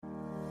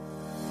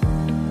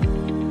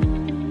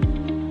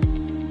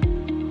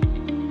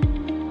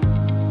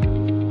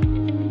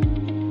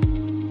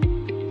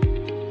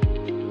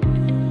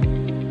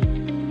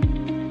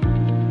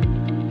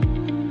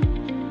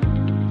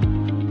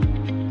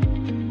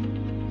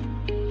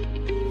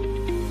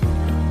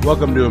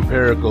Welcome to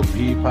Empirical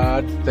Pea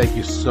Pod. Thank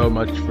you so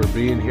much for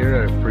being here.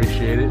 I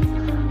appreciate it.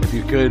 If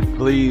you could,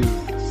 please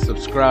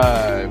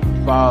subscribe,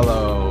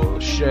 follow,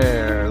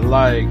 share,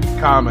 like,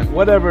 comment,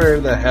 whatever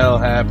the hell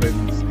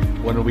happens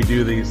when we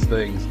do these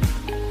things.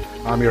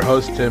 I'm your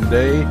host, Tim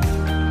Day.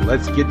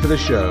 Let's get to the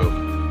show.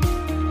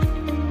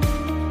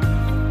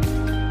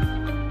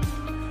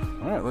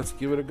 All right, let's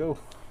give it a go.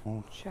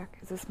 Check.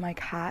 Is this mic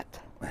hot?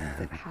 Is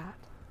it hot?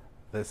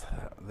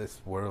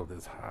 This world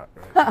is hot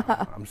right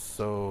now. I'm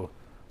so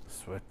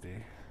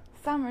sweaty.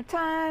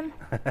 Summertime.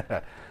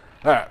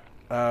 All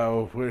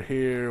right. We're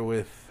here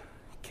with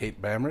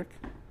Kate Bamrick.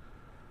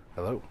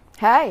 Hello.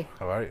 Hey.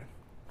 How are you?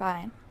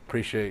 Fine.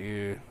 Appreciate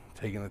you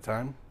taking the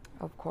time.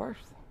 Of course.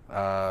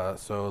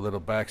 So a little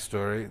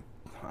backstory.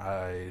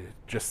 I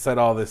just set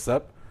all this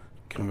up,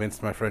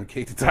 convinced my friend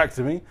Kate to talk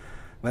to me,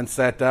 then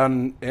sat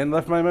down and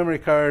left my memory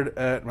card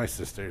at my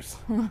sister's,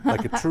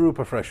 like a true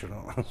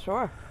professional.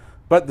 Sure.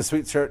 But the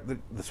sweetheart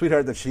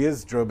that she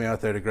is drove me out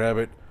there to grab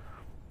it.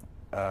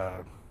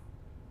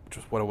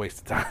 Just what a waste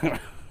of time.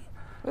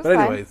 But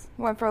anyways.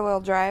 Went for a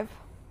little drive.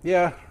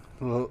 Yeah.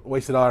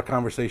 Wasted all our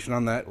conversation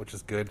on that, which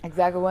is good.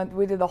 Exactly.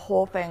 We did the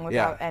whole thing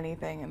without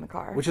anything in the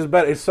car. Which is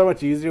better. It's so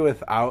much easier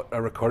without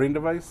a recording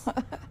device.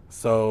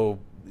 So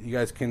you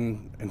guys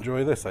can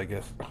enjoy this, I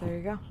guess. There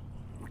you go.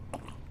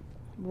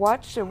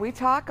 What should we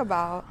talk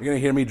about? You're going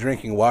to hear me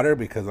drinking water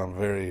because I'm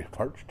very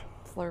parched.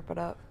 Slurp it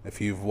up.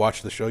 If you've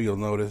watched the show, you'll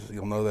know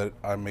that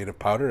I'm made of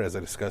powder, as I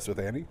discussed with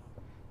Annie.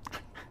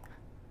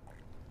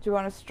 Do you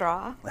want a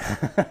straw?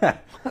 Do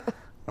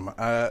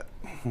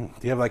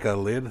you have like a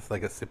lid,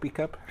 like a sippy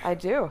cup? I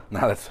do.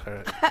 No, that's all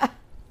right.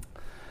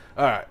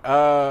 All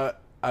right.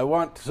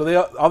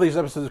 All these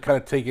episodes have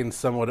kind of taken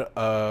somewhat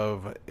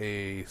of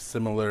a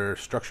similar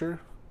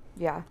structure.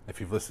 Yeah. If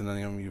you've listened to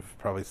them, you've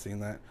probably seen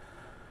that.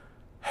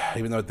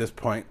 Even though at this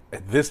point,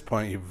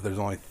 there's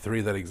only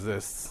 3 that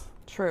exists.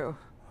 True.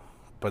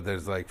 But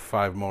there's like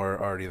 5 more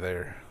already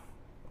there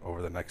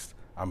over the next.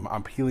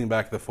 I'm peeling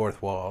back the 4th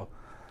wall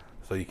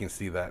so you can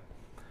see that.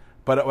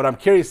 But what I'm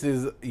curious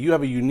is, you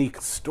have a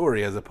unique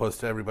story as opposed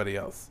to everybody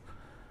else.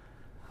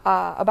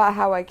 About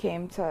how I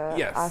came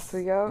to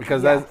Oswego?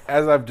 Because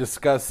as I've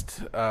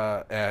discussed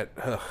at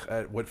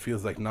what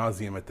feels like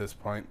nauseum at this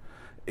point,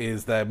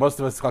 is that most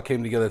of us all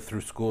came together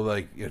through school,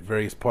 like at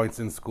various points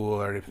in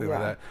school or anything like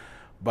that.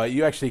 But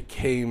you actually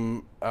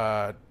came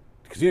because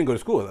you didn't go to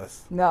school with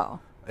us. No.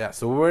 Yeah.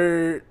 So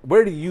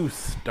where do you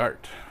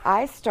start?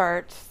 I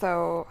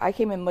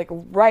came in like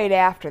right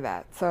after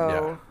that.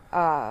 So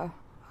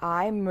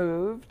I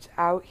moved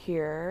out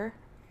here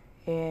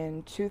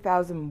in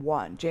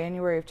 2001,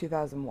 January of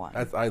 2001.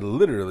 I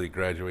literally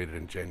graduated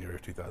in January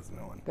of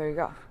 2001. There you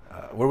go.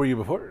 Where were you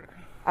before?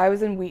 I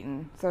was in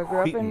Wheaton. So I grew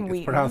up in Wheaton.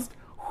 It's pronounced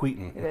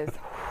Wheaton. It is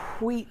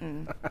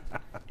Wheaton.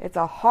 It's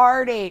a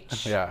hard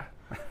H. Yeah.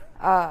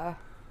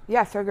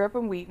 So I grew up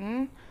in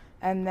Wheaton.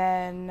 And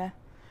then,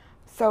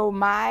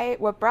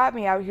 what brought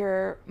me out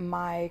here,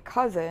 my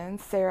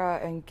cousins, Sarah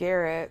and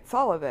Garrett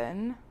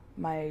Sullivan,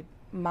 my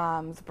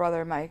mom's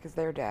brother Mike is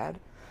their dad.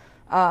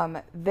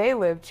 They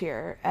lived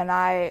here, and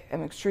I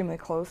am extremely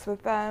close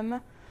with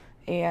them,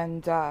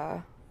 and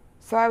so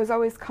I was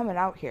always coming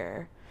out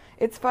here.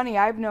 It's funny,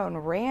 I've known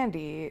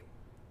Randy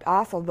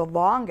also the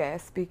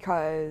longest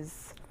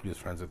because he was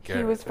friends with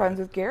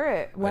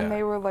Garrett. When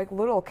they were like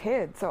little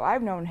kids. So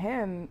I've known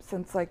him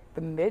since like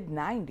the mid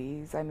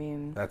 90s. I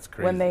mean, that's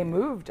crazy. When they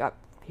moved up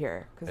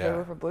here because they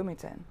were from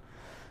Bloomington,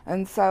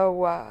 and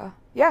so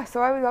so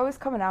I was always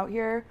coming out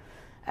here.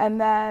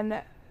 And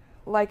then,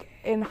 like,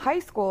 in high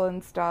school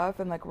and stuff,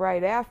 and, like,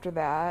 right after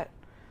that,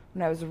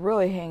 when I was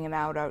really hanging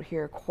out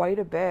here quite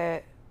a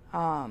bit,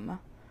 I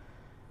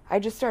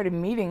just started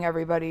meeting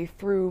everybody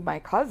through my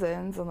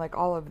cousins and, like,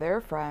 all of their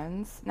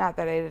friends. Not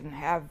that I didn't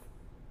have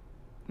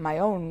my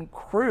own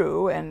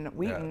crew in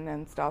Wheaton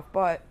and stuff,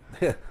 but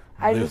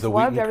I just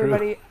loved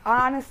everybody.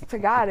 Honest to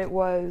God, it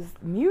was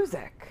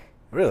music.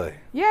 Really?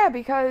 Yeah,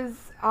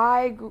 because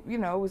I,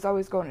 was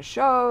always going to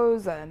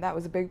shows, and that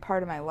was a big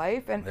part of my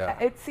life. And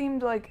it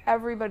seemed like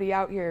everybody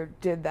out here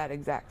did that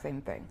exact same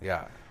thing.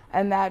 Yeah.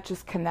 And that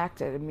just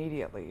connected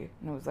immediately.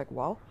 And it was like,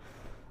 well,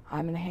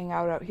 I'm going to hang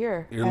out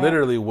here. You're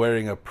literally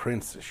wearing a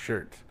Prince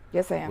shirt.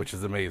 Yes, I am. Which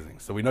is amazing.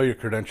 So we know your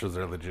credentials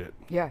are legit.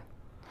 Yeah.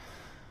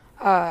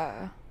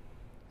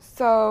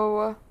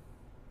 So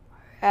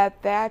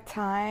at that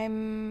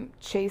time,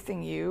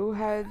 Chasing You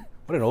had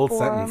What an old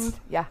formed.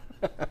 Sentence. Yeah.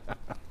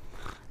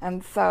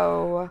 And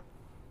so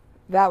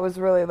that was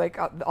really like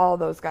all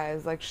those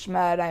guys, like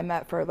Schmed I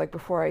met for like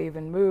before I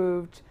even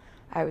moved.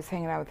 I was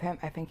hanging out with him.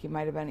 I think he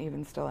might have been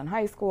even still in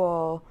high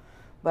school,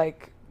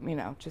 like,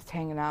 just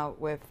hanging out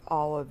with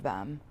all of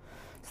them.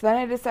 So then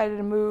I decided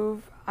to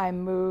move. I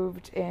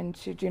moved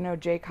into, do you know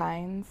Jake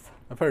Hines?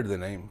 I've heard the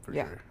name for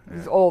sure. Yeah.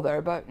 He's older,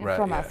 but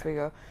from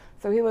Oswego.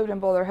 So he lived in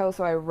Boulder Hill,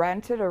 so I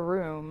rented a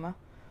room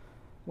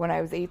when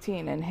I was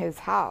 18 in his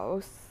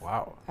house.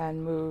 Wow.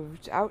 And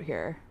moved out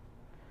here.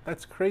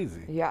 That's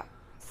crazy. Yeah.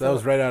 So that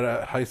was right out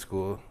of high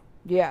school.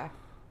 Yeah.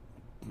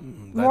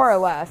 More or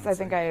less. Insane. I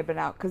think I had been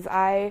out because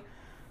I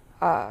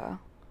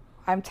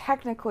I'm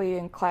technically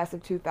in class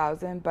of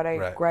 2000, but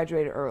I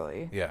graduated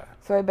early. Yeah.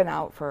 So I've been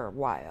out for a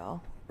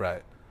while.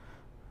 Right.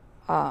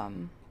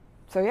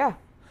 So yeah.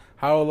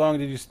 How long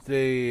did you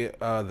stay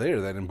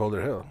there then in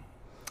Boulder Hill?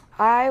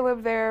 I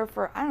lived there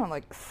for, I don't know,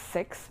 like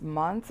 6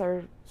 months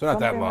or so not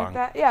something that long. like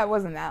that. Yeah, it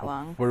wasn't that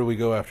long. Where do we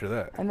go after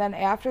that? And then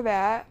after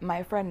that,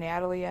 my friend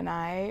Natalie and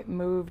I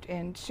moved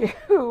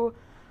into,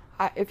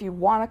 if you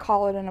want to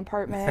call it an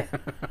apartment,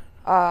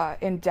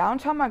 in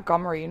downtown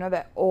Montgomery. You know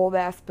that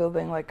old-ass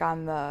building, like,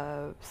 on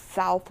the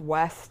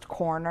southwest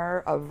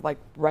corner of, like,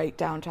 right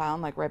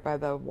downtown, like, right by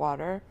the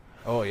water?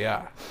 Oh,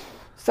 yeah.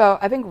 So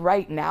I think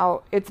right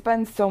now, it's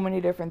been so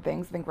many different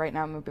things. I think right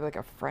now it would be like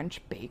a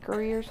French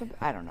bakery or something.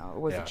 I don't know. It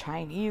was a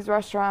Chinese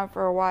restaurant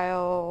for a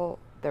while.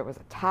 There was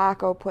a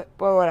taco place,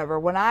 well, whatever.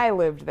 When I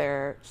lived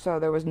there, so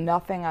there was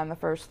nothing on the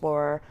first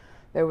floor.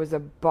 There was a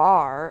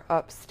bar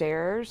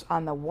upstairs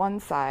on the one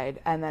side,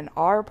 and then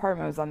our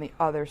apartment was on the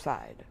other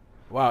side.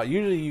 Wow,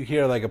 usually you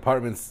hear like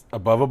apartments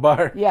above a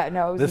bar. Yeah,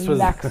 no, it was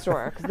next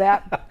door, because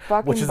that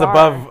fucking which is bar,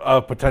 above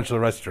a potential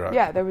restaurant.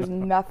 Yeah, there was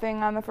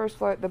nothing on the first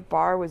floor. The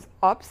bar was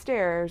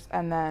upstairs,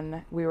 and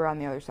then we were on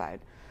the other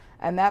side.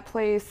 And that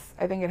place,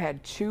 I think it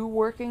had 2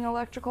 working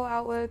electrical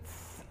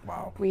outlets.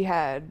 Wow. We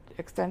had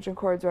extension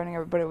cords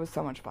running, but it was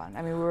so much fun.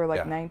 I mean, we were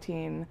like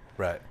 19.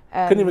 Right.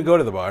 Couldn't even go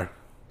to the bar.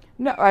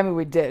 No, I mean,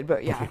 we did,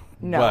 but yeah.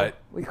 No,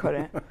 we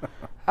couldn't.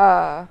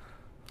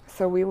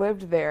 So we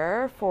lived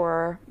there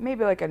for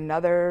maybe like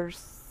another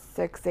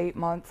 6-8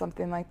 months,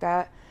 something like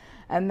that.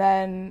 And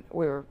then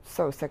we were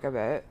so sick of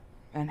it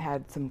and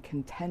had some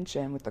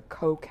contention with the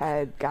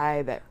cokehead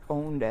guy that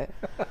owned it.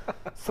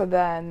 So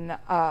then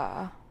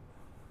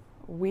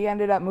we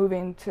ended up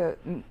moving to,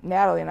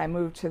 Natalie and I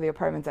moved to the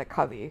apartments at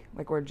Covey,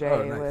 like where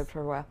Jay lived for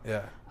a while.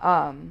 Yeah.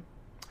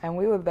 And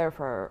we lived there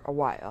for a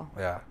while.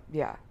 Yeah.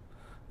 Yeah.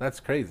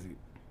 That's crazy.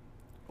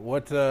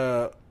 What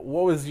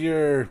was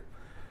your...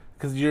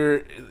 Because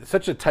you're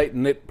such a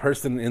tight-knit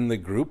person in the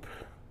group,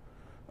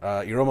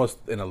 you're almost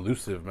an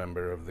elusive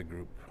member of the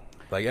group.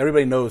 Like,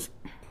 everybody knows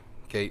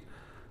Kate.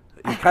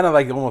 You're kind of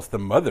like almost the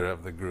mother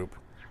of the group.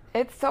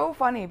 It's so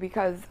funny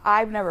because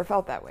I've never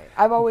felt that way.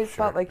 I've always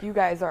felt like you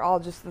guys are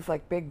all just this,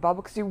 like, big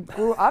bubble because you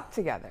grew up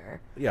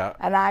together. Yeah.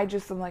 And I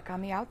just am, like,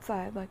 on the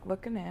outside, like,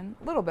 looking in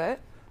a little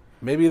bit.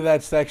 Maybe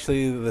that's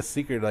actually the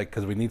secret, like,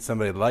 because we need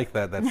somebody like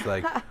that. That's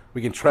like,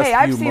 we can trust you more.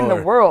 more. Hey, I've seen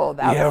the world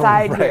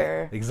outside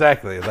here.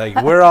 Exactly. Like,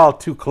 we're all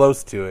too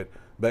close to it.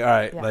 But, all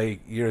right,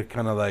 like, you're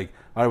kind of like,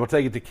 all right, we'll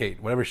take it to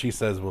Kate. Whatever she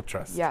says, we'll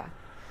trust. Yeah.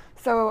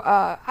 So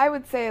I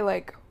would say,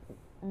 like,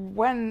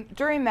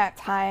 during that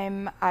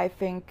time, I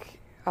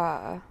think,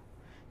 I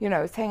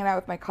was hanging out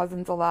with my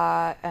cousins a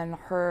lot, and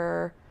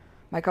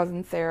my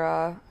cousin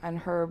Sarah, and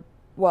it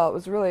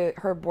was really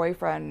her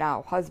boyfriend,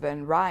 now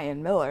husband,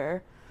 Ryan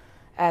Miller,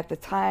 at the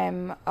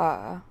time,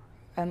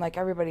 and like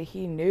everybody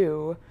he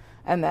knew,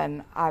 and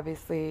then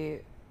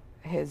obviously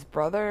his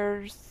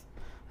brothers,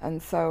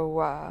 and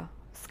so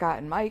Scott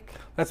and Mike.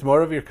 That's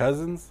more of your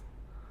cousins?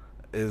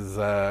 Is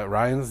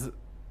Ryan's?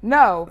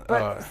 No,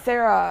 but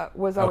Sarah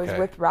was always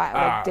with Ryan,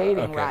 like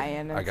dating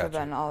Ryan, and so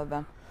then all of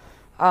them.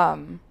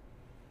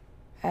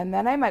 And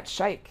then I met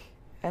Shike,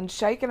 and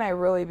Shike and I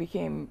really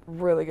became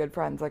really good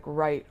friends, like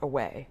right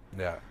away.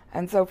 Yeah.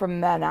 And so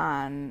from then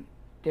on,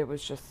 it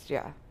was just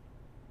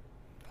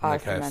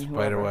Like kind of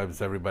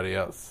spiderwebs everybody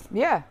else.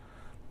 Yeah.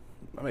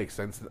 That makes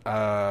sense.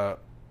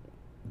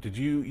 Did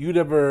you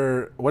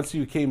never, once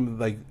you came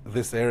like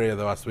this area,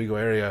 the Oswego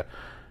area,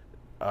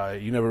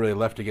 you never really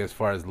left again as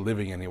far as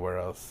living anywhere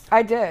else?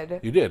 I did.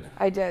 You did?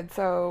 I did.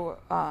 So,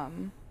 at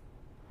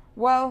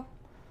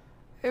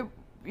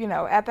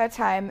that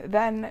time,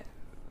 then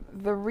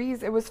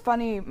it was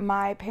funny,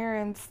 my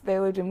parents, they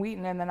lived in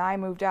Wheaton, and then I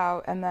moved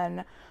out, and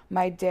then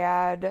my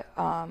dad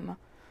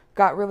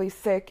got really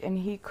sick, and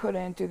he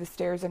couldn't do the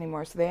stairs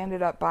anymore, so they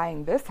ended up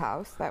buying this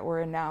house that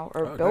we're in now,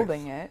 or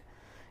building it,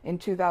 in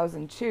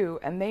 2002,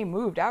 and they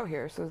moved out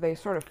here, so they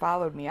sort of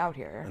followed me out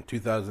here. In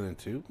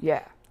 2002?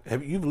 Yeah.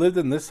 You've lived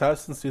in this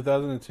house since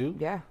 2002?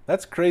 Yeah.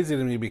 That's crazy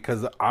to me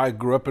because I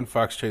grew up in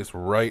Fox Chase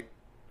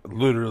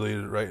literally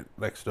right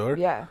next door.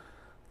 Yeah.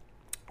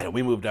 And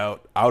we moved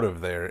out of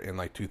there in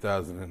like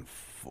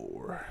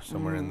 2004,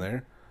 somewhere in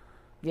there.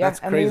 Yeah, that's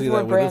crazy. And these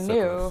were brand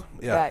new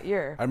that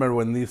year. I remember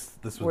when this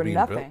was being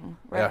nothing,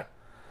 built.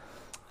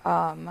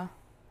 Right.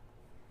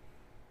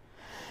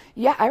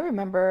 Yeah, I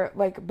remember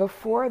like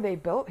before they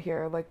built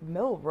here, like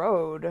Mill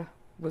Road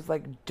was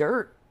like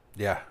dirt.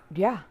 Yeah.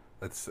 Yeah.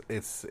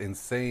 It's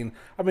insane.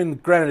 I mean,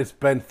 granted, it's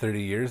been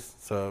 30 years,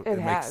 so it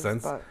makes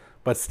sense.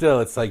 But still,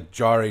 it's like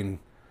jarring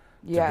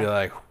to be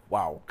like,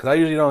 wow. Because I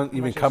usually don't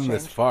even come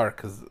this far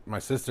because my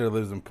sister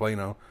lives in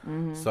Plano,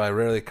 so I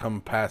rarely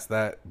come past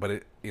that.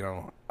 But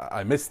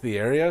I miss the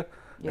area,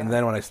 and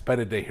then when I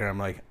spend a day here, I'm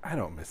like, I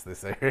don't miss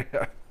this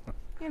area.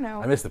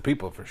 I miss the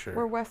people for sure.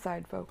 We're West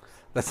Side folks.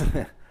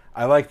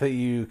 I like that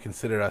you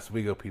consider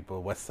Oswego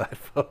people West Side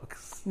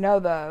folks. No,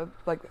 the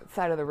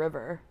side of the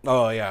river.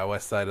 Oh yeah,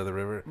 West Side of the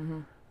river.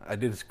 Mm-hmm. I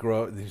did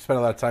grow up. Did you spend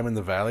a lot of time in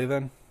the valley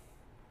then?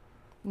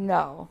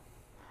 No,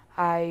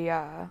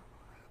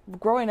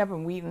 growing up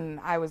in Wheaton,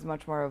 I was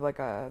much more of like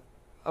a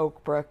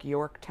Oak Brook,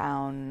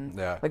 Yorktown.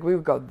 Yeah. Like we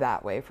would go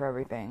that way for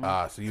everything.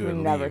 So you would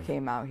never leave.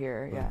 came out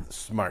here. Yeah.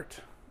 Smart.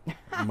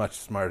 Much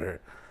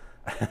smarter.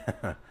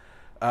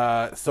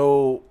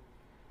 So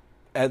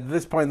at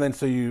this point then,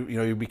 so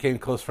you became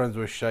close friends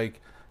with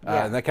Shike,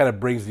 and that kind of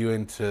brings you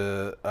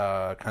into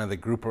kind of the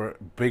group or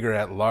bigger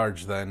at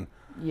large then.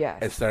 Yes.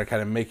 And started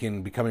kind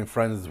of becoming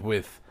friends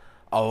with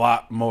a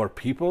lot more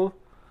people.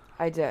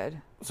 I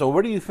did. So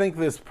where do you think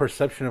this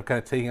perception of kind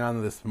of taking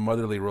on this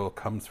motherly role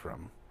comes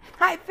from?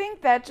 I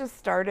think that just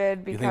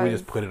started because... You think we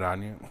just put it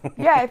on you?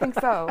 Yeah, I think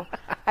so.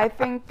 I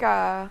think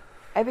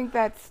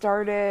that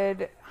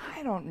started,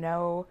 I don't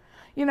know.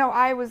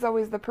 I was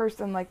always the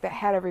person like that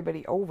had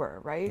everybody over,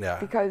 right? Yeah.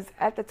 Because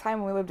at the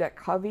time when we lived at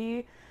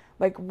Covey,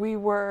 like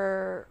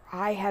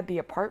I had the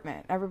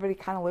apartment. Everybody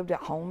kind of lived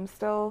at home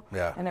still.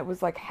 Yeah. And it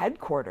was like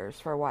headquarters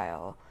for a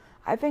while.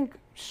 I think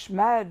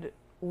Schmed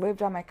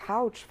lived on my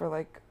couch for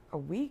like a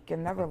week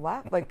and never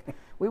left. Like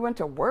we went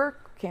to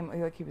work, he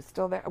was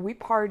still there. We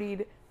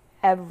partied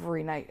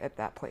every night at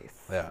that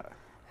place. Yeah.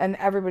 And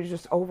everybody's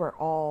just over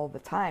all the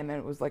time. And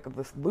it was like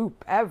this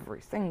loop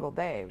every single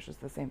day. It was just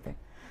the same thing.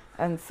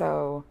 And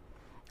so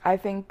I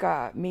think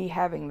me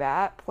having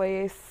that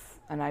place,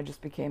 and I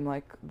just became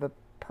like the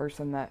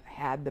person that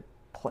had the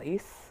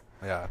place.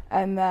 Yeah.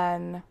 And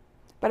then,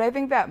 but I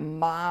think that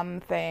mom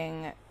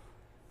thing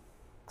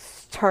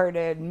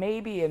started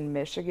maybe in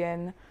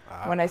Michigan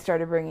when I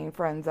started bringing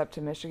friends up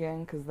to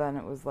Michigan, because then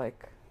it was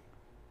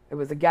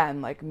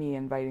again like me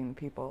inviting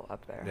people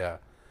up there. Yeah.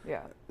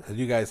 Yeah. Because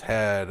you guys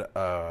had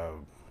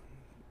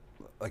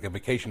like a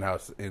vacation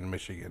house in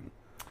Michigan.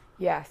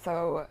 Yeah.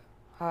 So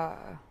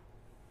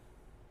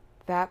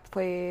that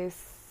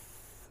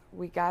place,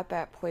 we got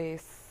that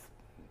place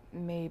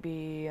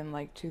maybe in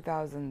like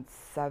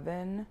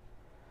 2007,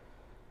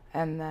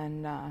 and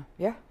then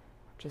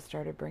just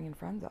started bringing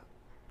friends up.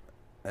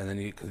 And then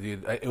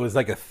it was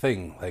like a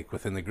thing, like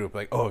within the group,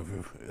 like, oh,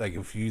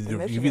 if you've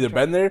either trip.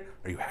 been there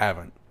or you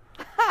haven't.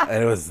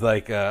 And it was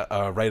like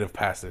a rite of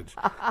passage.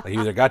 Like you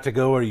either got to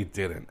go or you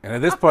didn't. And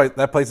at this point,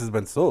 that place has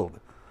been sold.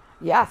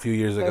 Yeah. A few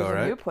years ago, right?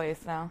 There's a new place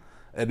now.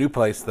 A new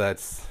place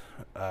that's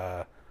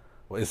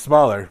is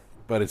smaller,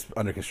 but it's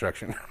under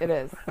construction. It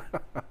is.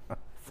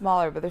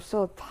 Smaller, but there's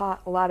still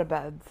a lot of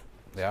beds.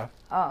 Yeah.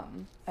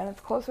 And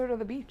it's closer to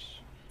the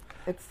beach.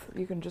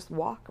 You can just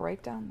walk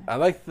right down there. I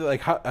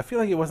like how I feel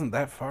like it wasn't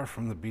that far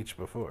from the beach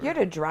before. You had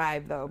to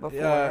drive though before.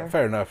 Yeah,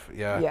 fair enough.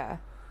 Yeah. Yeah.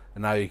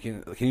 And now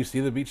can you see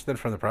the beach then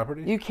from the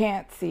property? You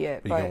can't see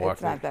it, but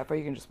it's not there. that far.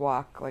 You can just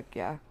walk. Like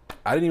I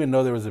didn't even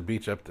know there was a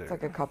beach up there. It's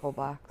like a couple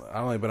blocks.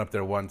 I've only been up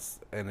there once,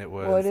 and it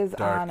was Well, it is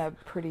dark. on a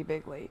pretty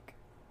big lake.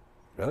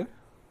 Really?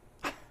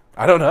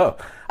 I don't know.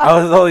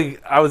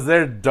 I was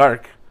there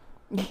dark.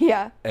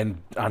 Yeah.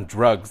 And on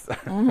drugs.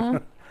 Mm-hmm.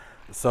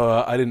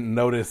 So I didn't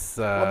notice.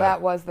 Well,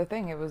 that was the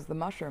thing. It was the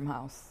mushroom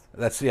house.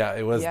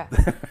 It was. Yeah.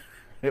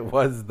 It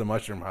was the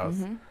mushroom house.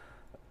 Mm-hmm.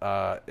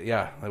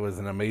 It was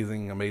an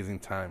amazing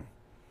time.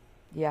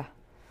 Yeah.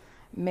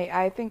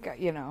 I think,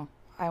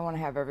 I want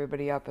to have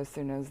everybody up as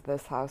soon as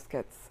this house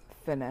gets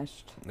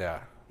finished.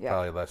 Yeah.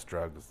 Probably less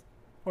drugs.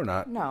 Or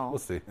not. No. We'll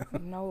see.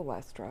 No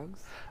less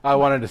drugs. I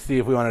wanted to see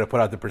if we wanted to put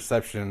out the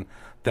perception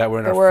that we're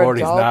in our 40s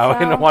now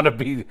and want to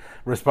be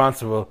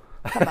responsible.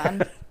 Come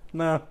on.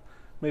 No.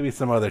 Maybe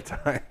some other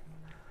time.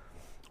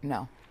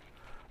 No.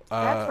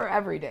 That's for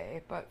every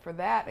day, but for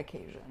that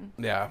occasion.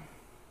 Yeah.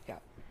 Yeah.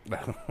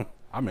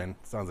 I'm in.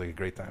 Sounds like a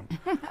great time.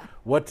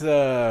 What,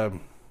 I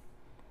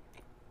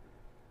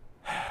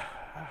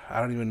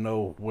don't even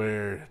know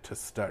where to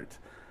start.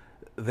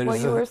 Well,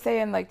 you were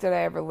saying, like, did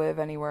I ever live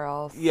anywhere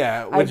else?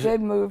 Yeah. I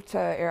did move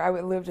I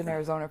lived in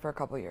Arizona for a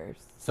couple of years.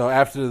 So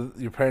after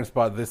your parents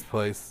bought this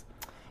place.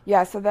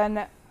 Yeah, so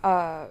then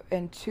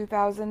in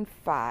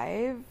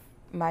 2005,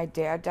 my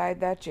dad died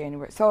that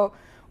January. So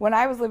when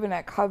I was living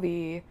at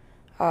Covey,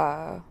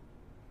 I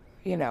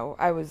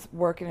was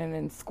working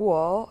in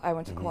school. I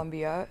went to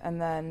Columbia, and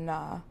then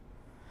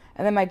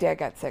my dad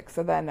got sick.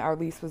 So then our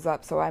lease was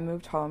up. So I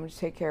moved home to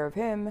take care of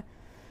him.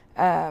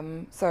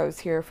 So I was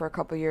here for a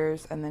couple of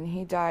years, and then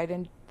he died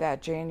in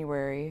that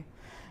January.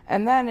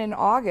 And then in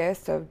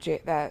August of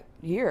that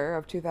year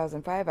of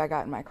 2005, I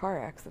got in my car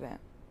accident.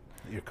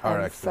 Your car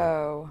accident?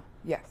 So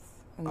yes.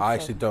 I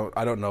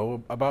don't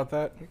know about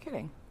that. You're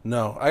kidding.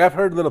 No, I've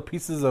heard little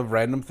pieces of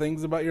random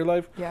things about your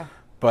life. Yeah.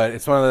 But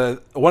it's one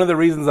of the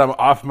reasons I'm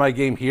off my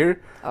game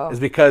here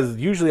is because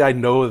usually I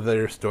know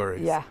their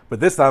stories. Yeah. But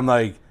this I'm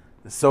like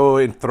so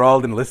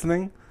enthralled in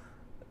listening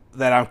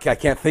that I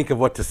can't think of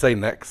what to say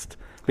next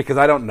because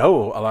I don't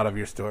know a lot of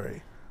your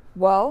story.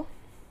 Well,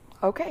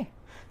 okay.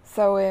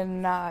 So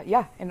in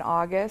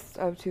August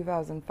of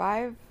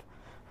 2005,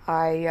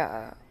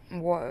 I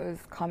was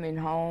coming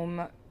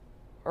home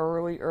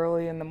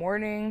early in the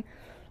morning.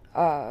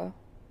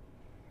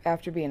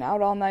 After being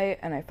out all night,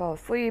 and I fell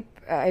asleep.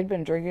 I'd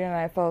been drinking, and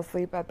I fell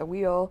asleep at the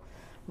wheel,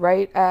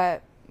 right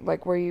at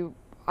like where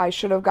I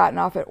should have gotten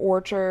off at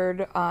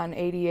Orchard on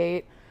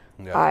 88.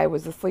 Yeah. I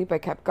was asleep. I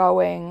kept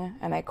going,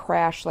 and I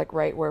crashed like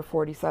right where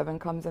 47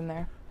 comes in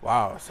there.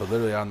 Wow, so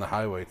literally on the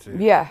highway too.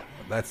 Yeah.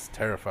 That's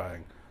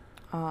terrifying.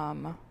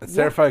 It's yeah.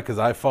 terrifying because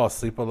I fall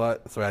asleep a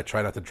lot, so I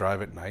try not to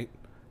drive at night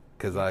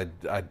because I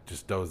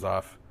just doze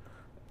off,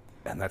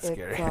 and that's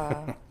scary.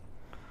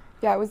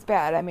 Yeah, it was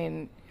bad. I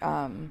mean,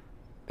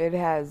 it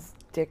has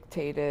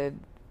dictated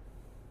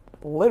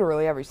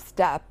literally every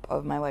step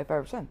of my life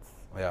ever since.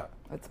 Yeah.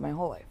 It's my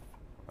whole life.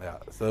 Yeah.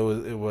 So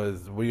it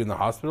was. Were you in the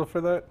hospital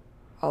for that?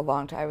 A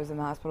long time. I was in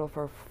the hospital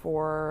for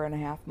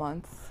 4.5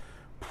 months.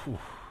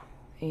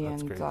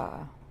 And crazy.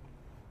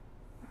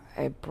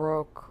 I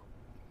broke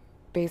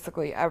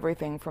basically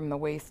everything from the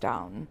waist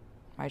down.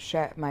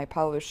 My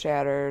pelvis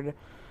shattered.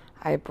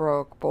 I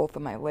broke both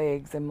of my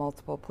legs in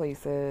multiple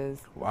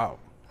places. Wow.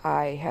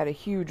 I had a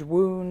huge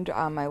wound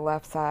on my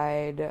left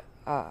side.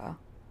 I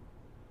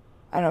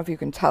don't know if you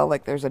can tell,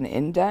 like there's an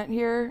indent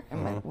here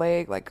in my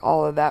leg. Like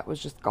all of that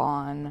was just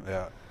gone.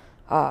 Yeah.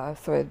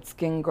 So I had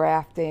skin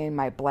grafting.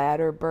 My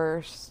bladder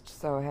burst.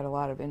 So I had a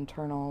lot of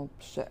internal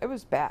shit. It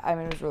was bad. I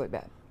mean, it was really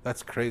bad.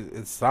 That's crazy.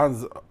 It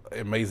sounds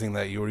amazing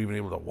that you were even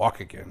able to walk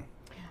again.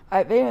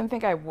 They didn't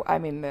think I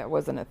mean, that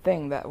wasn't a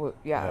thing. They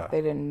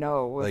didn't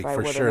know if like I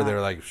for would sure. or not. They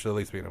were like, she'll at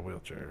least be in a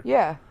wheelchair.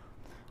 Yeah.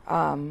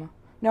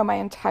 No, my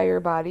entire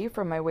body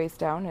from my waist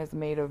down is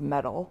made of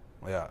metal.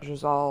 Yeah. Which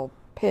is all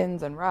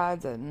pins and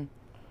rods and.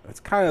 It's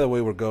kind of the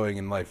way we're going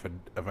in life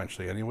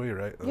eventually anyway,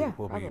 right? Yeah,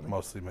 We'll probably. be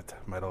mostly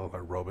metal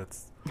or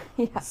robots.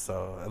 Yeah.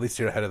 So at least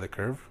you're ahead of the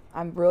curve.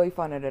 I'm really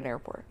fun at an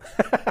airport.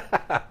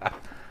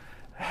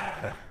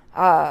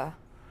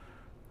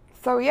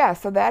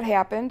 So that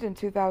happened in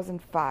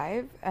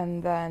 2005,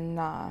 and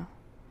then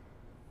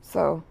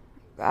so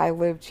I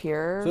lived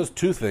here. So those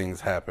two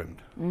things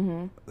happened.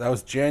 Mm-hmm. That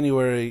was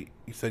January.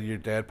 You said your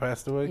dad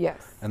passed away?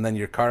 Yes. And then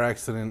your car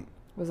accident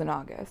Was in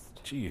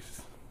August.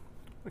 Jeez.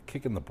 What a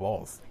kick in the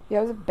balls. Yeah,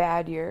 it was a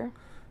bad year.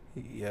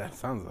 Yeah,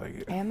 sounds like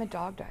it. And the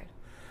dog died.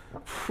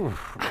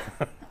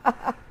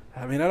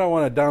 I mean, I don't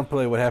want to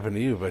downplay what happened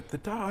to you, but the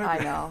dog. I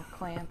know,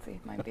 Clancy,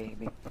 my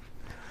baby.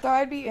 So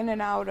I'd be in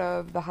and out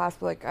of the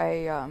hospital. Like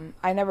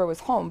I never was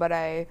home, but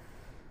I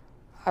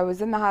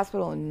was in the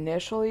hospital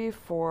initially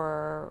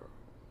for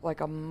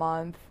like a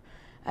month,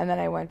 and then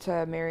I went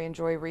to Mary and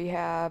Joy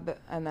rehab,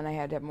 and then I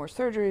had to have more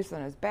surgeries. So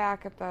then I was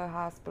back at the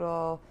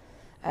hospital,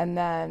 and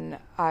then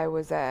I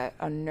was at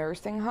a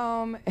nursing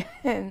home,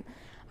 and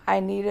I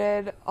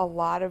needed a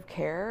lot of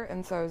care,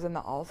 and so I was in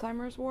the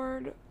Alzheimer's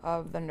ward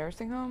of the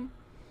nursing home,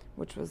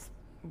 which was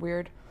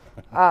weird.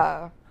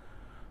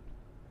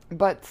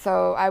 But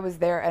so I was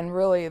there, and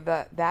really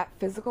that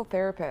physical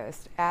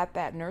therapist at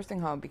that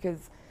nursing home,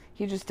 because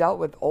he just dealt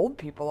with old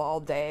people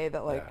all day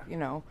that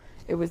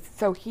it was,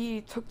 so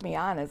he took me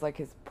on as like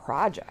his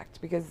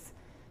project because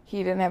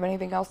he didn't have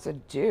anything else to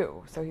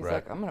do. So he's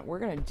right. like, we're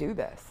going to do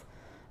this.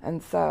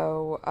 And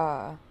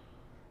so,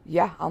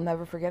 yeah, I'll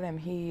never forget him.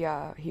 He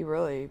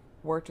really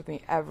worked with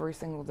me every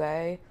single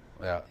day.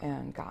 Yeah.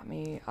 And got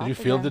me up Did you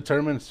feel again.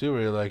 determined too?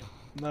 Where you're like,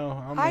 no,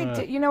 I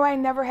did. I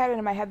never had it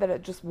in my head that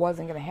it just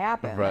wasn't going to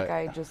happen. Right. Like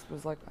I just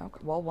was like, okay,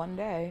 well, one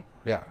day.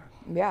 Yeah.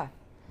 Yeah.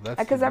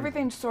 Because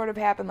everything sort of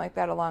happened like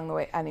that along the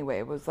way. Anyway,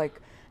 it was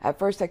like at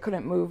first I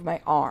couldn't move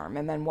my arm,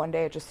 and then one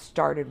day it just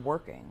started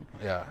working.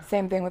 Yeah.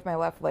 Same thing with my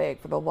left leg.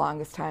 For the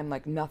longest time,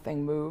 like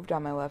nothing moved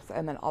on my left side,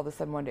 and then all of a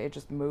sudden one day it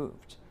just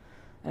moved.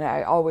 And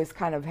I always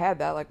kind of had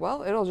that, like,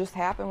 well, it'll just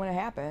happen when it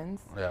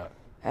happens. Yeah.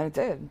 And it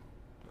did.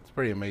 It's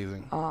pretty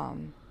amazing.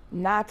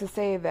 Not to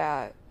say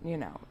that,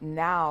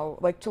 now,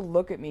 like to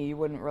look at me, you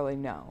wouldn't really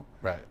know.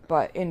 Right.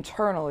 But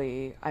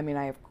internally, I mean,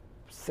 I have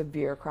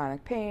severe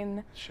chronic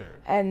pain. Sure.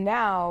 And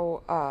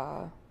now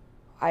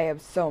I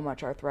have so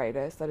much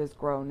arthritis that has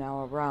grown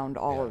now around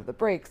all of the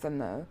breaks and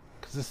the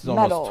because this is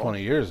metal. almost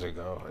 20 years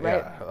ago.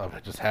 Right. Yeah.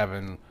 Of just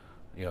having,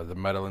 the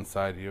metal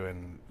inside you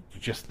and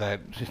just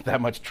that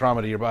much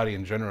trauma to your body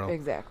in general.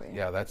 Exactly.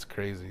 Yeah, that's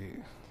crazy.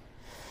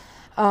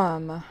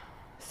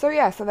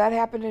 So that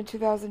happened in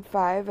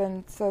 2005,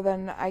 and so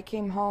then I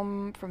came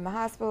home from the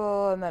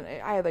hospital, and then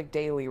I had like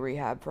daily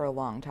rehab for a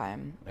long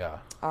time. Yeah.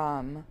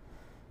 And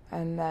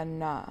then,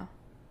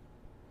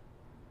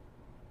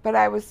 but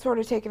I was sort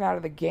of taken out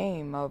of the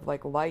game of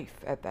like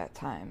life at that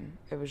time.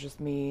 It was just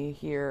me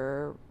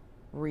here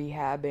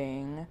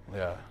rehabbing.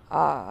 Yeah.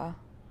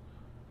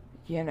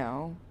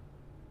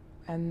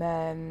 And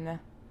then.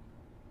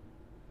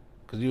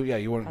 Because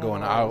you weren't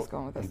going out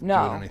and doing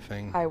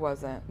anything. I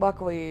wasn't.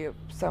 Luckily,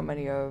 so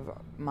many of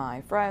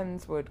my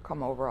friends would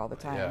come over all the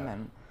time. Yeah.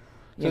 And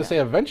So say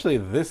eventually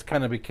this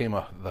kind of became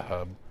the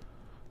hub,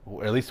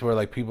 or at least where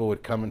like people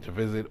would come in to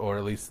visit, or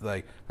at least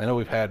like I know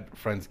we've had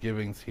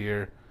Friendsgivings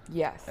here.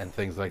 Yes. And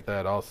things like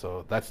that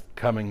also. That's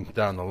coming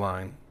down the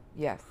line.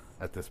 Yes.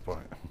 At this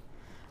point.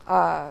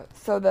 I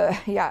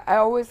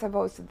always have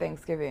hosted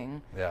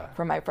Thanksgiving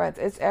for my friends.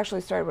 It's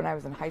actually started when I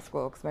was in high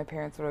school because my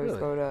parents would always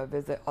go to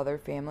visit other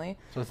family.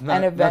 So it's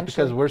not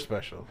because we're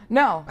special.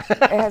 No,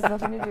 it has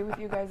nothing to do with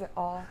you guys at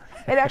all.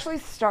 It actually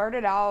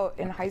started out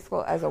in high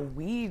school as a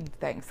weed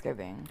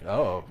Thanksgiving.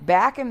 Oh.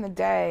 Back in the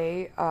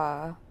day,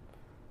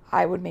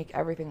 I would make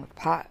everything with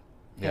pot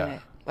in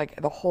it.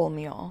 like the whole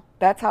meal.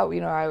 That's how,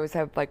 I always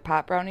have like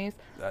pot brownies.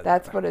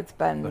 That's what it's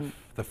been.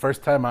 The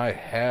first time I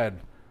had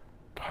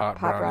pot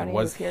brownie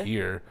was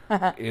here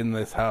in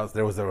this house.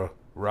 There was a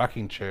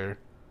rocking chair.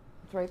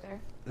 It's right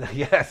there.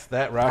 Yes,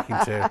 that rocking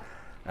chair.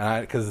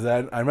 Because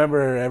I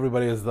remember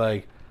everybody was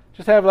like,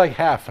 just have like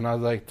half. And I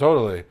was like,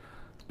 totally.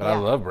 But I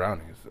love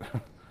brownies.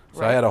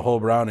 So I had a whole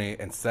brownie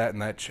and sat in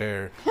that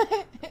chair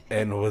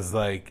and was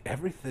like,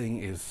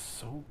 everything is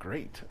so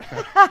great.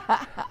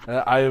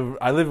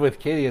 I lived with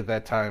Katie at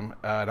that time,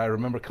 and I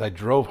remember because I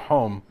drove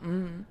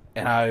home,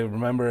 and I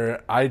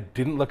remember I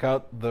didn't look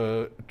out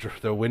the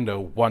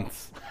window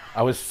once.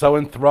 I was so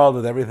enthralled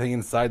with everything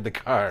inside the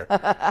car,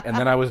 and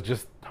then I was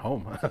just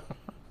home.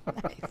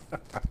 Nice.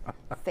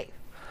 Safe.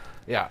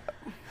 Yeah.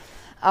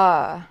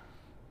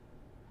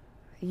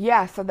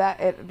 Yeah, so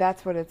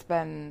that's what it's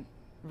been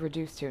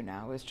reduced to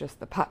now, is just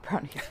the pot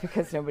brownies,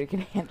 because nobody can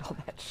handle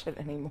that shit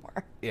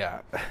anymore. Yeah.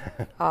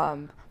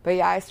 But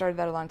yeah, I started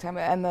that a long time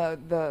ago, and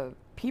the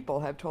people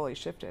have totally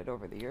shifted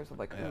over the years of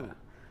like, ooh,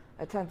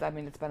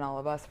 it's been all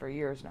of us for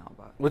years now,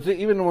 but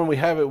even when we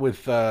have it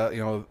with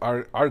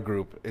our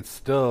group, it's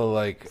still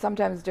like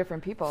sometimes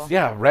different people.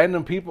 Yeah,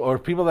 random people or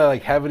people that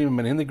like haven't even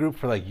been in the group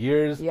for like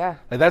years. Yeah,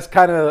 like that's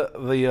kind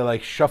of the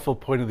like shuffle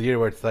point of the year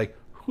where it's like,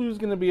 who's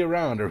going to be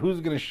around or who's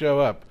going to show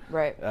up,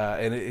 right?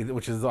 And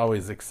which is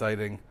always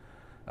exciting.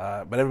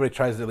 But everybody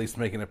tries to at least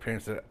make an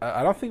appearance.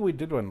 I don't think we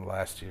did one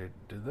last year,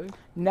 did they?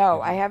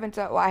 No, I haven't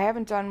done. Well, I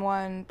haven't done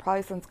one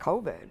probably since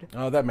COVID.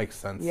 Oh, that makes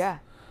sense. Yeah.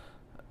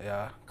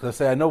 Yeah,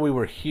 because I know we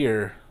were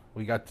here.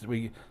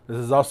 This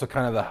is also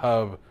kind of the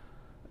hub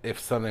if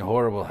something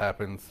horrible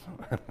happens.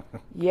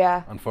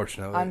 Yeah.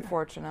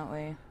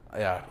 Unfortunately.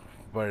 Yeah,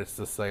 but it's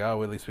just like, at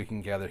least we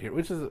can gather here,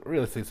 which is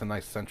really it's a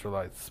nice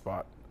centralized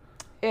spot.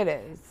 It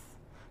is.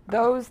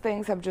 Those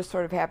things have just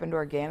sort of happened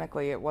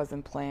organically. It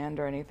wasn't planned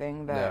or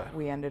anything that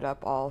we ended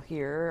up all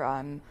here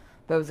on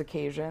those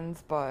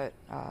occasions, but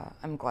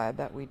I'm glad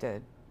that we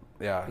did.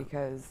 Yeah.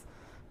 Because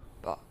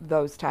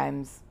those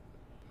times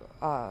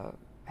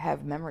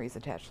have memories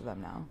attached to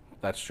them now.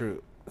 That's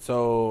true.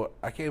 So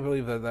I can't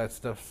believe that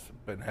stuff's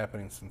been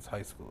happening since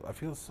high school. I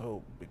feel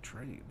so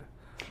betrayed.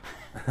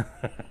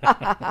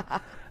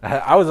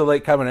 I was a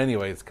late comer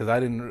anyways, because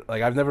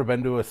I've never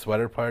been to a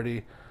sweater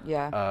party.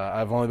 Yeah.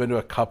 I've only been to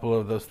a couple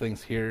of those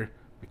things here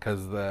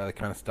because they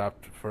kind of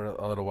stopped for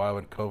a little while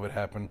when COVID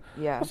happened.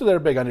 Yeah. So they're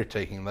a big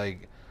undertaking.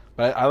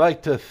 But I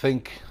like to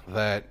think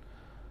that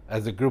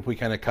as a group we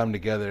kind of come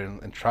together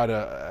and try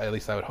to, at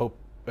least I would hope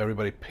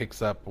everybody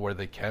picks up where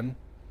they can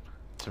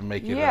to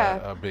make it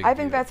a big I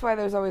think deal. that's why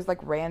there's always like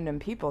random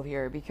people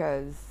here,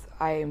 because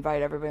I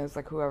invite everybody. It's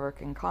like whoever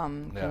can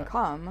come can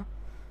come.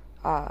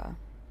 Also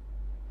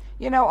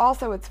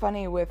it's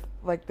funny with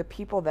like the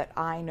people that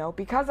I know,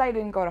 because I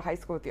didn't go to high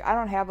school with you. I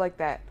don't have like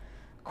that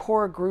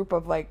core group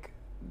of like,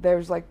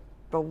 there's like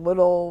the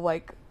little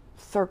like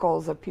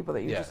circles of people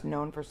that you've just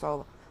known for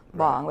so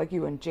long, like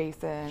you and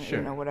Jason,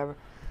 whatever.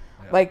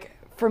 Yeah. Like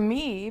for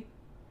me,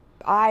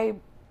 I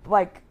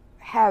like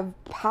have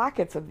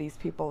pockets of these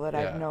people that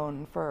I've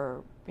known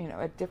for,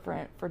 at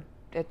different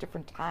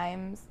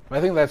times.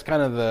 I think that's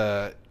kind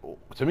of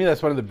to me,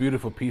 that's one of the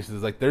beautiful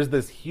pieces. Like there's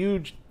this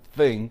huge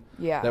thing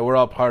that we're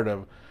all part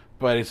of,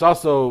 but it's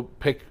also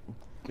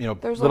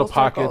there's little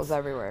pockets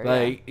everywhere.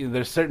 Like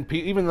there's certain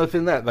people, even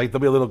within that, like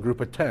there'll be a little group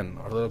of 10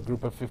 or a little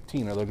group of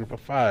 15 or a little group of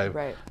 5.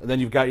 Right. And then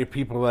you've got your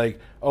people like,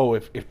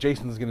 if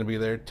Jason's going to be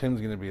there, Tim's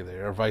going to be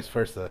there, or vice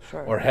versa.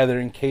 Sure. Or Heather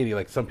and Katie.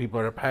 Like some people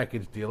are a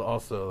package deal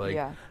also.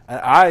 Like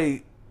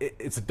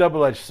it's a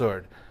double-edged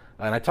sword.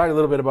 And I talked a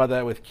little bit about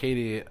that with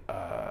Katie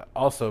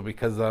also,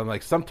 because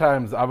like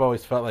sometimes I've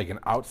always felt like an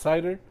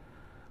outsider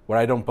where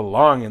I don't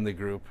belong in the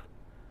group.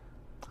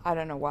 I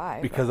don't know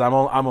why. Because I'm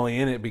only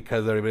in it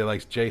because everybody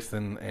likes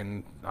Jason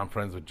and I'm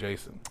friends with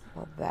Jason.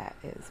 Well, that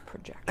is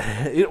projected.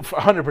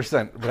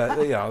 100%.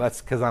 But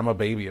that's because I'm a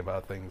baby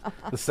about things.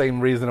 The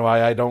same reason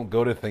why I don't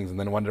go to things and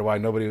then wonder why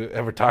nobody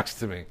ever talks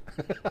to me.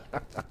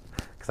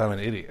 Because I'm an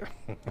idiot.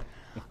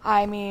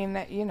 I mean,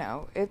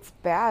 it's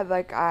bad.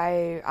 Like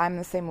I'm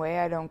the same way.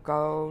 I don't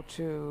go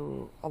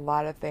to a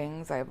lot of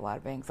things. I have a lot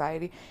of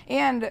anxiety,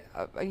 and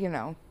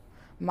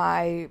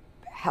my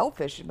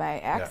health issue, my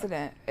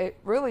accident, it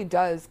really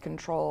does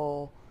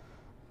control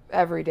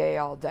every day,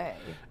 all day.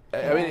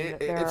 I mean,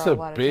 it's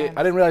a big.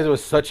 I didn't realize it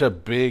was such a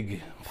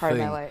big part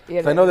thing. of my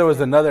life. I know there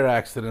was another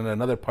accident,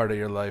 another part of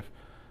your life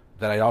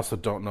that I also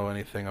don't know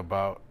anything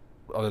about,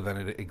 other than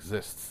it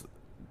exists.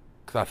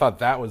 Because I thought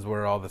that was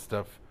where all the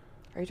stuff.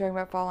 Are you talking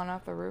about falling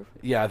off the roof?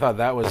 Yeah, I thought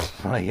that was.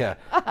 Yeah,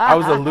 I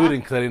was alluding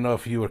because I didn't know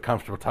if you were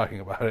comfortable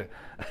talking about it.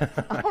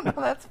 Oh no,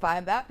 that's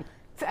fine. That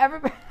to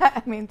everybody.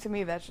 I mean, to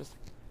me, that's just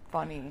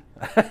funny.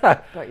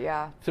 But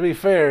yeah. To be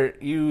fair,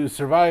 you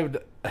survived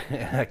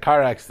a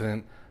car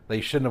accident that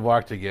you shouldn't have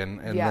walked again,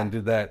 and then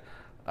did that,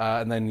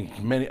 and then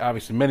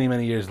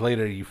many years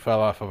later, you fell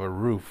off of a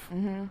roof.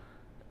 Mm-hmm.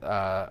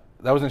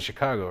 That was in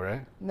Chicago,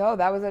 right? No,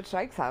 that was at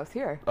Shike's house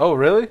here. Oh,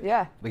 really?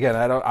 Yeah. Again,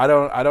 I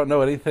don't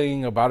know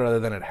anything about it other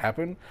than it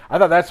happened. I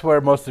thought that's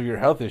where most of your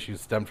health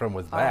issues stemmed from.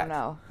 Was that? Oh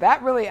no,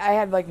 that really, I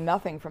had like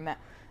nothing from that.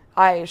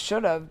 I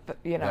should have,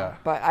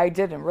 but I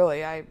didn't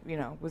really. I,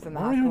 was in the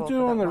hospital. What were you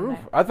doing on the roof?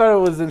 I thought it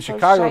was in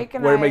Chicago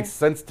where it makes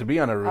sense to be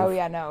on a roof. Oh,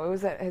 yeah, no. It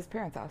was at his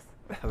parents' house.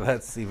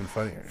 That's even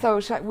funnier. So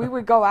we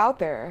would go out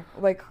there,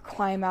 like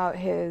climb out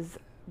his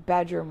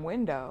bedroom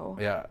window.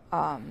 Yeah.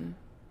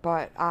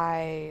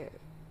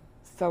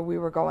 So we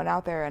were going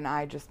out there and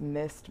I just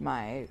missed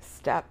my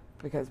step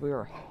because we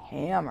were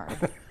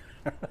hammered.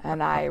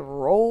 And I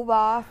rolled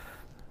off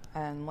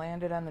and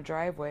landed on the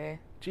driveway.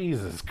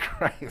 Jesus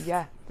Christ.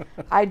 Yeah.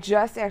 I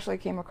just actually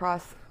came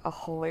across a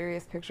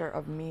hilarious picture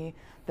of me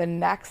the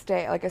next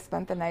day. Like, I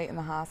spent the night in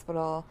the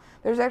hospital.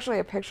 There's actually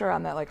a picture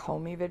on that, like,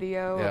 homie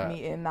video of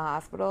me in the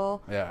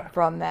hospital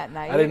from that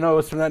night. I didn't know it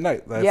was from that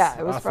night. That's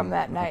it was awesome. from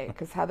that night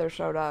because Heather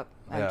showed up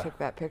and took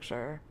that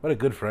picture. What a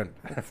good friend.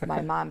 It's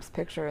my mom's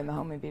picture in the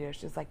homie video.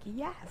 She's like,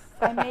 yes,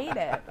 I made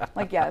it.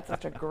 Like, yeah, it's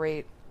such a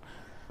great...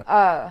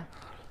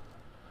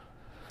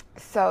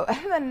 So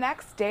the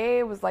next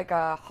day was like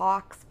a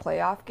Hawks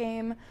playoff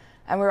game,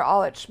 and we were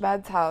all at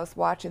Schmed's house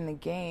watching the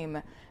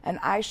game, and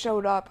I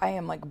showed up. I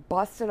am like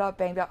busted up,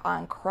 banged up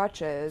on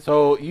crutches.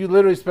 So you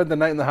literally spent the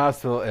night in the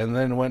hospital and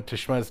then went to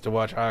Schmed's to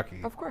watch hockey.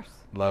 Of course.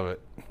 Love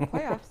it.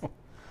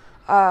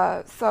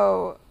 Playoffs.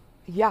 So,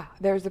 yeah,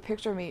 there's a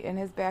picture of me in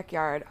his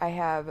backyard. I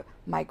have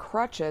my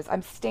crutches.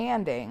 I'm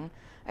standing.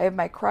 I have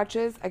my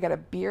crutches. I got a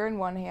beer in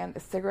one hand, a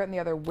cigarette in the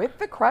other with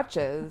the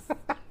crutches.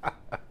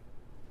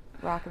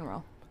 Rock and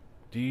roll.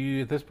 Do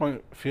you, at this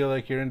point, feel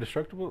like you're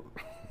indestructible?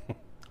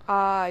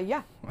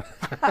 Yeah.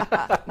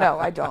 No,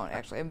 I don't,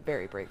 actually. I'm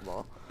very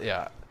breakable.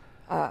 Yeah.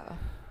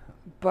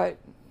 But,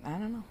 I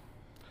don't know.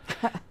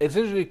 It's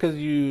interesting because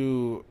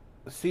you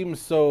seem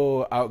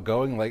so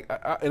outgoing, like,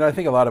 and I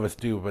think a lot of us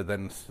do, but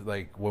then,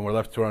 like, when we're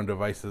left to our own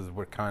devices,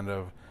 we're kind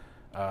of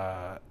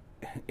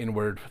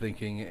inward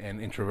thinking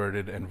and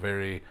introverted and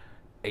very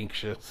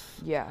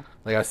anxious. Yeah.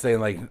 Like I was saying,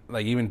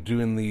 like even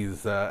doing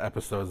these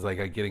episodes,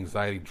 like I get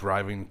anxiety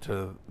driving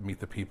to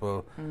meet the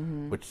people,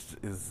 which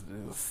is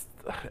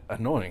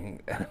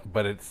annoying,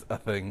 but it's a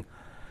thing.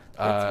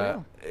 It's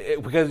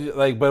real.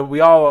 Because but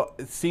we all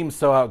seem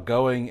so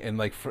outgoing and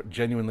like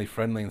genuinely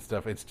friendly and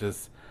stuff. It's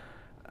just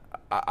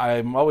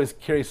I'm always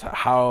curious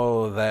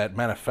how that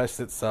manifests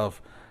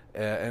itself,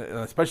 and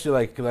especially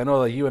like because I know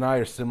like you and I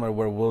are similar,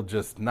 where we'll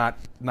just not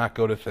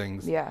go to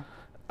things. Yeah.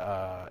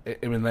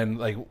 And then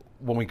like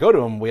when we go to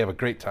them, we have a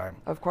great time.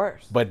 Of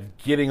course. But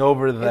getting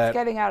over that... It's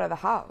getting out of the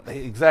house.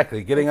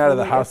 Exactly. Getting out of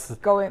the house.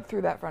 Going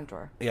through that front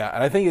door. Yeah.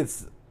 And I think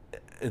it's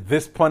at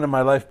this point in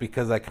my life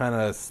because I kind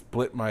of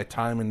split my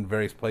time in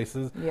various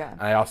places. Yeah.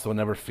 I also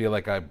never feel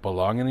like I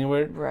belong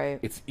anywhere. Right.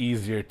 It's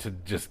easier to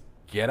just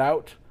get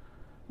out.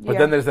 But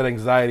then there's that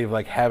anxiety of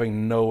like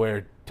having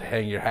nowhere to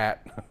hang your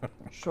hat.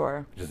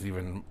 Sure. Which is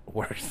even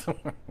worse.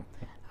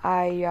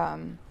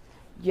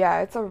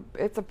 Yeah,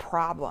 it's a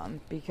problem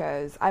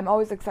because I'm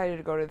always excited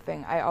to go to the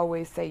thing. I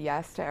always say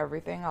yes to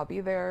everything. I'll be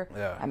there.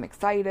 Yeah. I'm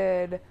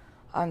excited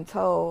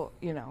until,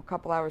 a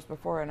couple hours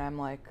before and I'm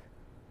like,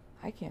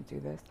 I can't do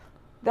this.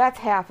 That's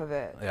half of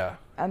it. Yeah.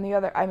 And the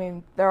other,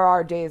 there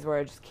are days where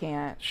I just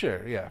can't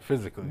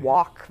physically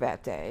walk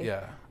that day.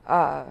 Yeah.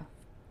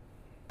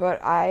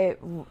 But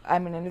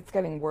and it's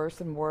getting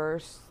worse and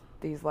worse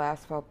these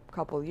last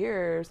couple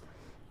years.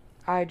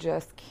 I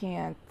just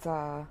can't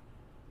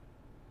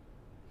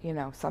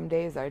some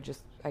days I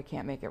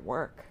can't make it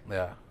work.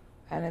 Yeah.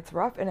 And it's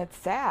rough and it's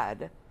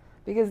sad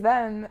because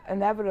then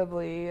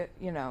inevitably,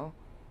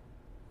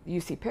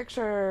 you see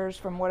pictures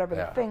from whatever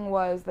the thing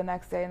was the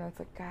next day and it's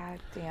like, God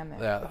damn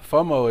it. Yeah.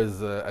 FOMO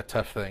is a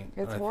tough thing.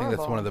 It's horrible. I think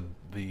that's one of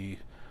the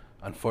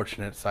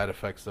unfortunate side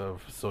effects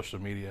of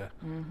social media.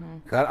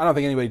 Mm-hmm. I don't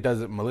think anybody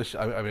does it malicious.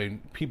 I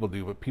mean, people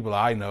do, but people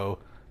I know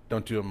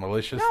don't do it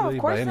maliciously. No, of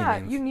course by any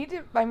not. means. You need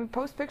to,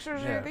 post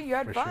pictures or anything. You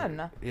had fun.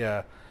 Sure.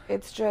 Yeah.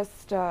 It's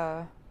just,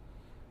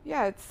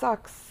 it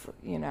sucks,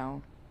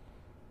 And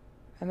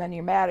then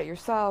you're mad at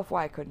yourself.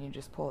 Why couldn't you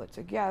just pull it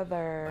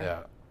together?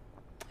 Yeah.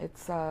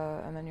 It's,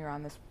 and then you're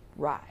on this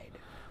ride.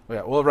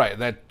 Yeah, well, right.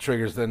 That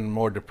triggers then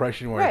more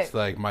depression where it's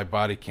like, my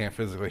body can't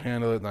physically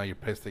handle it. Now you're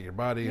pissed at your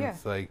body. And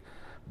it's like,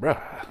 bruh.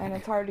 And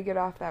it's hard to get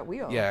off that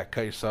wheel. Yeah,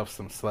 cut yourself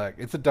some slack.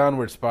 It's a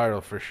downward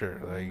spiral for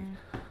sure. Like,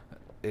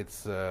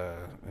 it's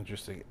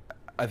interesting.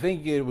 I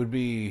think it would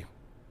be,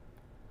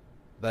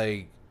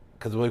 like,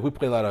 because we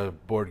play a lot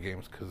of board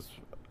games because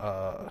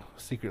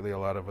secretly a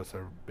lot of us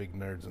are big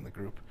nerds in the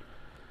group.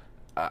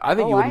 I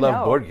think you would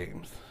love board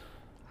games.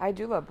 I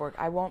do love board.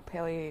 I won't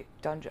play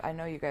Dungeon. I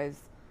know you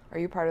guys. Are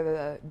you part of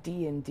the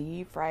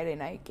D&D Friday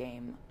night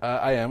game?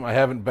 I am. I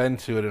haven't been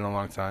to it in a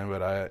long time,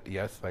 but I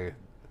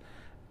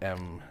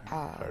am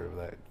part of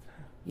that.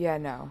 Yeah,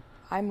 no.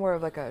 I'm more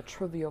of like a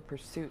Trivial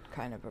Pursuit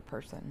kind of a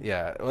person.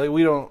 Yeah, like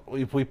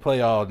we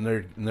play all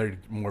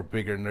more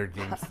bigger nerd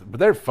games, but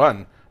they're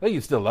fun. I think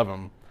you still love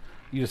them.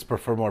 You just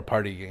prefer more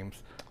party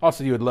games.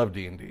 Also, you would love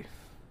D&D.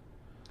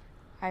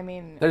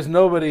 There's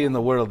nobody in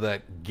the world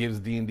that gives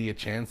D&D a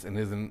chance and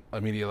isn't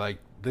immediately like,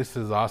 this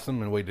is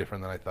awesome and way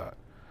different than I thought.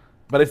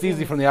 But it's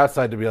easy from the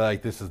outside to be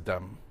like, this is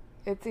dumb.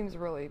 It seems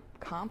really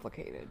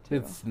complicated, too.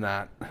 It's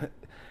not.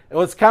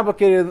 Well, it's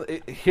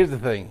complicated. Here's the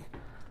thing.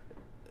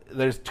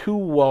 There's 2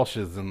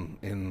 Walshes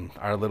in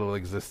our little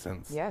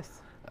existence.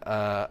 Yes.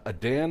 A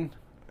Dan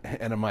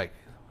and a Mike.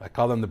 I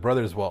call them the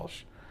Brothers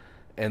Walsh.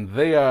 And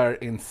they are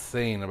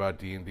insane about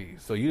D&D.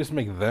 So you just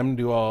make them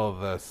do all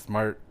the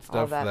smart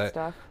stuff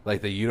that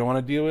you don't want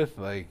to deal with.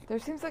 Like, there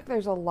seems like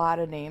there's a lot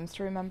of names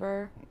to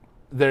remember.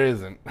 There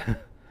isn't.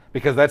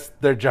 Because that's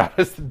their job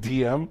as the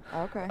DM.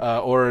 Okay.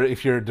 Or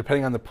if you're,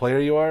 depending on the player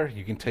you are,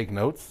 you can take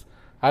notes.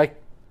 I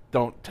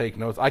don't take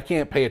notes. I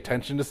can't pay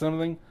attention to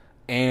something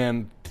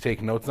and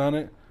take notes on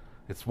it.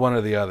 It's one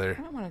or the other.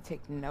 I don't want to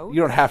take notes.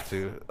 You don't have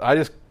to.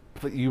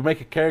 You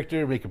make a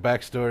character, make a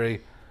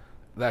backstory.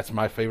 That's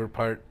my favorite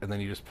part, and then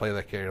you just play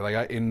that character.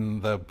 Like in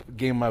the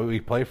game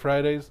we play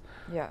Fridays.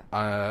 Yeah.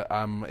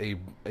 I'm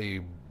a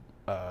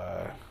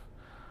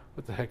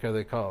what the heck are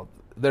they called?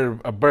 They're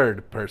a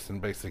bird person,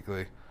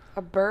 basically.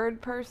 A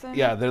bird person?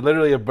 Yeah, they're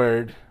literally a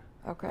bird.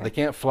 Okay. They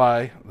can't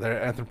fly.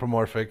 They're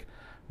anthropomorphic,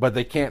 but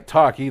they can't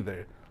talk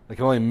either. They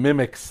can only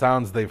mimic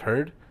sounds they've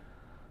heard.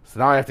 So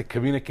now I have to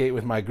communicate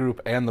with my group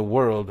and the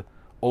world,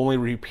 only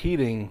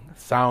repeating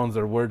sounds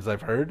or words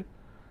I've heard,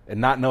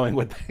 and not knowing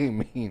what they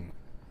mean.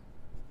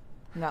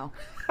 No.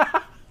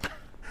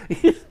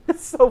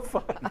 It's so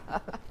fun.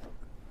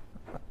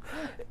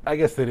 I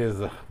guess it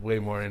is way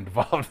more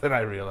involved than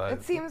I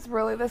realized. It seems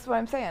really, that's what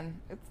I'm saying.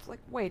 It's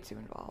like way too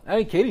involved. I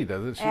mean, Katie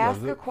does it. She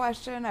Ask does it. a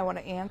question, I want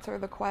to answer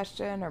the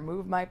question, or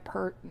move my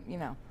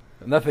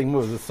Nothing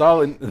moves. It's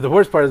all the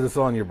worst part is it's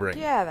all in your brain.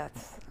 Yeah,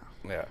 that's...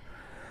 Yeah.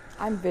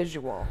 I'm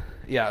visual.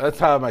 Yeah, that's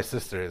how my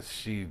sister is.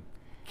 She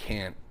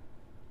can't...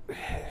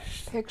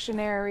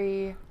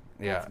 Pictionary.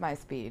 Yeah. That's my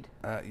speed.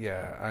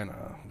 Yeah, I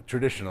know.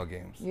 Traditional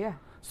games. Yeah.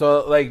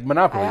 So, like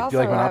Monopoly. I Do you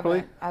like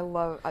Monopoly? I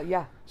love,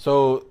 yeah.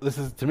 So, this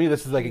is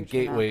like Huge a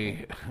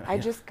gateway. I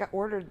just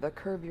ordered the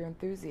Curb Your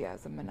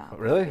Enthusiasm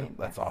Monopoly Really? game.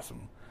 That's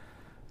awesome.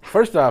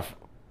 First off,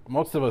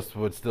 most of us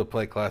would still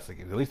play classic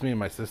games. At least me and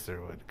my sister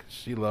would, because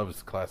she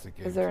loves classic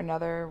games. Is there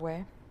another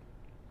way?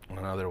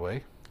 Another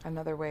way?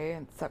 Another way,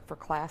 except for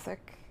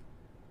classic?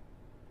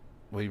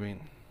 What do you mean?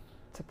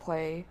 To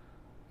play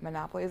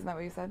Monopoly, isn't that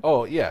what you said?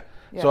 Oh, yeah.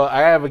 So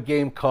I have a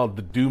game called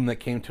The Doom That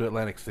Came to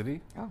Atlantic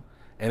City. Oh.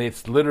 And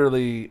it's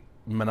literally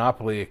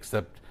Monopoly,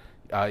 except,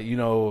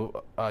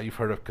 you've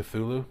heard of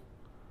Cthulhu?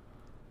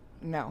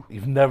 No.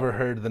 You've never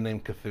heard the name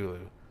Cthulhu?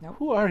 Nope.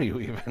 Who are you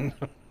even?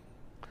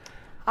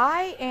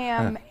 I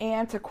am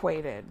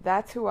antiquated.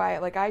 That's who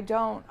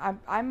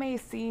I may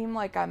seem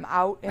like I'm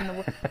out in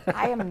the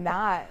I am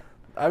not.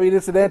 I mean,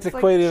 it's an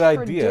antiquated like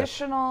idea.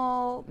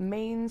 Traditional,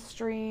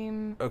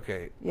 mainstream.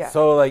 Okay. Yeah.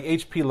 So, like,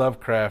 H.P.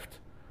 Lovecraft.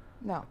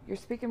 No, you're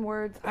speaking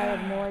words. I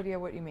have no idea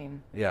what you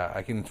mean. Yeah,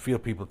 I can feel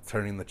people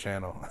turning the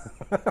channel.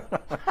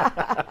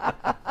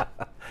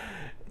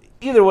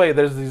 Either way,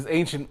 there's these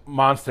ancient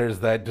monsters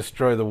that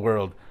destroy the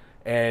world.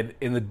 And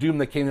in the Doom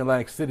That Came to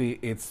Atlantic City,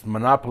 it's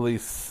Monopoly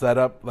set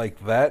up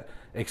like that,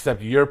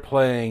 except you're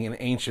playing an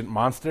ancient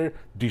monster,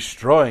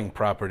 destroying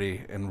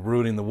property and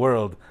ruining the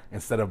world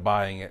instead of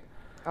buying it.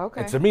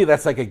 Okay. And to me,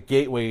 that's like a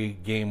gateway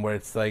game where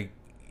it's like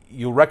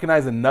you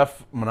recognize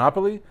enough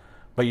Monopoly,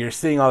 but you're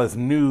seeing all this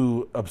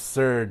new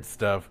absurd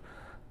stuff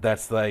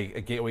that's like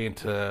a gateway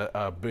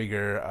into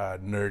bigger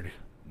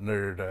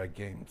nerd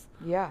games.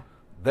 Yeah.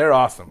 They're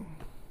awesome.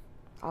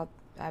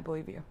 I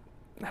believe you.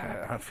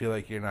 I feel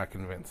like you're not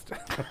convinced.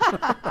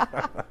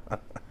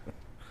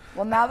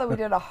 Well, now that we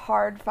did a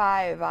hard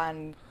 5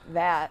 on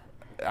that.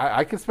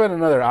 I could spend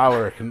another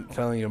hour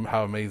telling you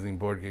how amazing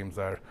board games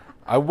are.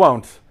 I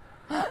won't.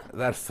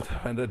 That's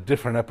a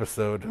different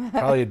episode,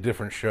 probably a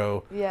different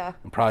show. Yeah.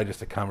 And probably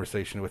just a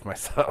conversation with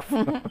myself.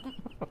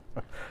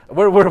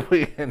 Where were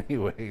we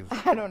anyways?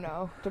 I don't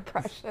know.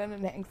 Depression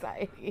and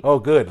anxiety. Oh,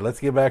 good.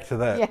 Let's get back to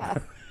that. Yeah.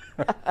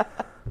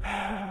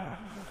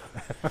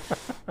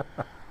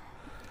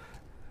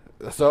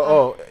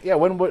 So,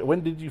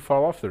 when did you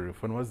fall off the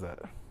roof? When was that?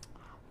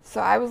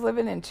 So I was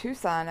living in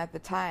Tucson at the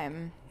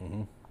time.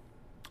 Mm-hmm.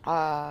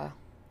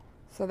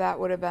 So that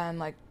would have been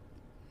like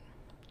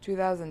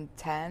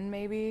 2010,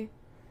 maybe.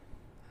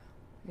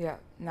 Yeah,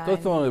 9. So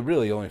it's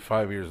only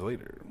 5 years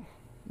later.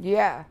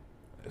 Yeah.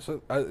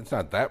 So it's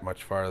not that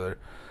much farther.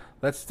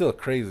 That's still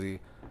crazy.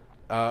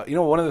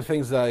 One of the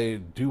things I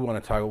do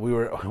want to talk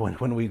about,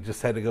 when we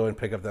just had to go and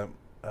pick up that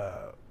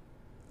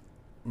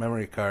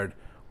memory card,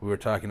 we were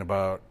talking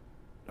about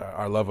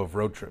our love of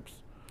road trips.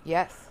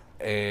 Yes.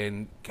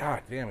 And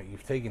God damn it,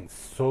 you've taken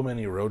so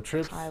many road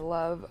trips. I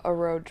love a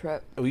road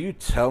trip. Will you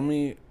tell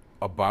me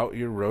about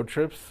your road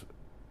trips?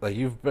 Like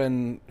we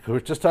were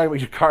just talking about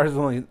your car is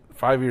only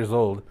 5 years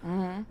old,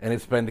 and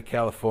it's been to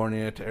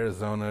California, to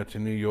Arizona, to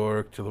New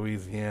York, to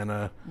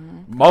Louisiana,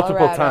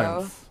 multiple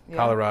times. Yeah.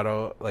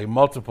 Colorado, like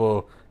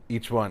multiple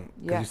each one.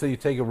 Because Yeah. you say you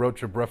take a road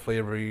trip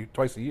roughly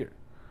twice a year.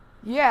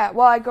 Yeah,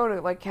 well, I go to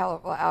out to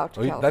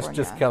California. That's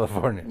just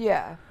California.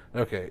 Yeah.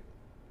 Okay.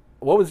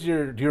 Do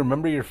you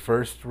remember your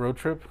first road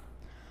trip?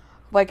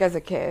 Like as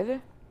a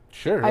kid?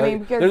 Sure. I mean,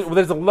 because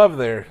there's a love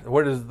there.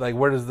 Where does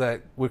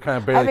that? We're kind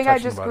of barely. I think I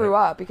just grew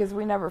up because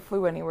we never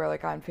flew anywhere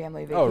like on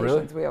family vacations. Oh,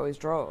 really? We always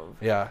drove.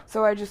 Yeah.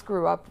 So I just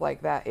grew up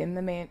like that in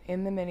the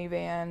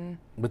minivan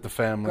with the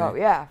family. Oh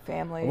yeah,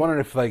 family. I wondered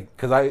if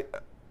because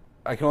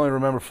I can only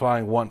remember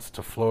flying once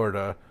to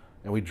Florida,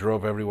 and we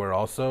drove everywhere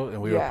also,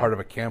 and we were part of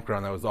a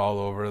campground that was all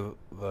over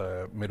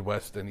the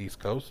Midwest and East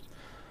Coast.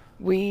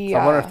 So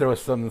I wonder if there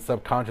was something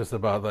subconscious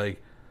about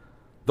like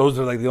those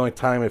are like the only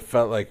time it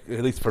felt like,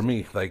 at least for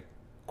me, like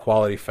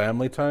quality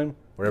family time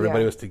where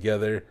everybody was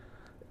together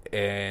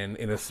and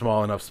in a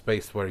small enough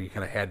space where you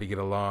kind of had to get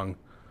along.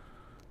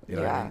 You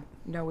know what I mean?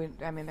 No,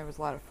 I mean there was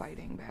a lot of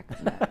fighting back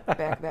in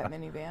that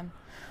minivan.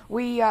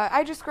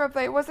 I just grew up.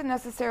 It wasn't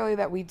necessarily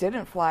that we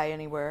didn't fly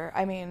anywhere.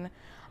 I mean,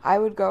 I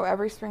would go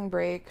every spring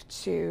break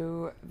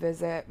to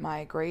visit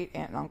my great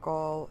aunt and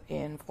uncle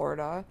in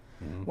Florida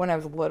when I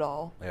was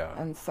little. Yeah.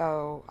 And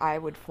so I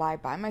would fly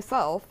by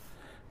myself.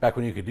 Back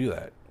when you could do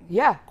that.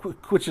 Yeah.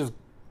 Which is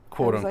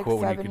quote unquote like when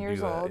you 7 could years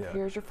do that. old. Yeah.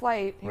 Here's your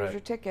flight. Here's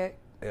your ticket.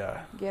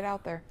 Yeah. Get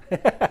out there.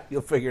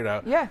 You'll figure it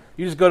out. Yeah.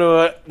 You just go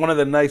to one of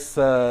the nice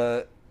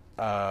flight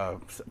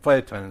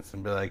attendants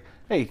and be like,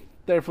 "Hey,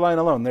 they're flying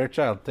alone. They're a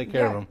child. Take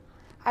care of them."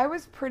 I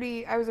was a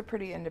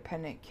pretty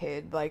independent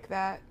kid like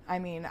that. I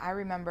mean, I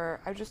remember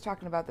I was just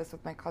talking about this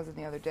with my cousin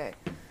the other day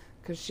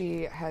because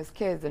she has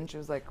kids and she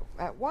was like,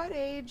 "At what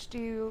age do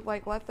you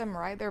like let them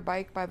ride their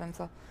bike by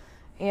themselves?"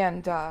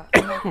 And I'm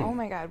like, "Oh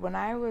my God!" When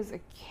I was a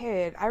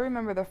kid, I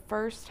remember the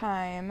first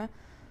time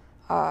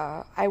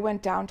I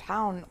went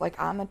downtown, like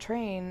on the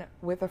train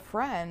with a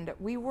friend.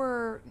 We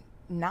were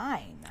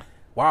 9.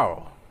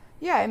 Wow.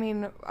 Yeah, I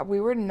mean, we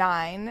were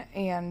 9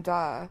 and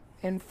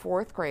in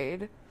 4th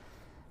grade.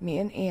 Me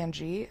and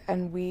Angie,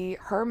 and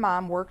her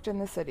mom worked in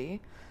the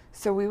city,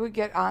 so we would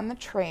get on the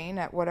train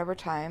at whatever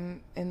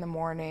time in the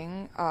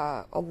morning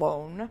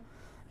alone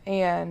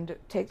and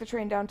take the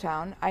train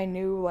downtown. I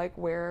knew like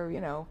where,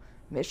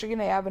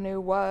 Michigan Avenue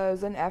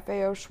was and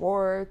FAO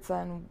Schwartz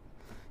and,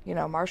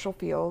 Marshall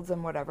Fields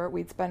and whatever.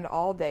 We'd spend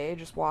all day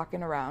just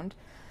walking around.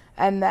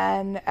 And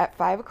then at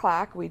 5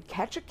 o'clock, we'd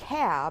catch a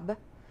cab,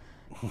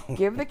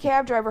 give the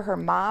cab driver her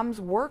mom's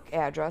work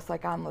address,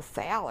 like on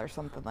LaSalle or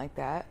something like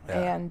that,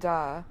 and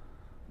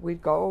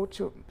we'd go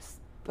to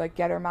like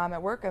get her mom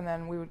at work, and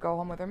then we would go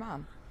home with her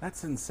mom.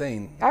 That's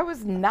insane. I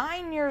was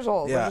 9 years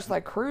old. We're just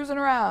like cruising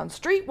around,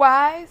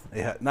 streetwise.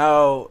 Yeah.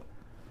 Now.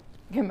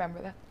 You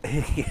remember that?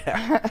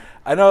 Yeah.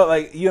 I know,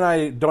 like you and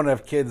I don't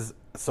have kids,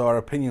 so our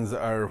opinions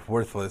are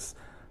worthless.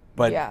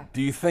 But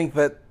do you think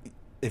that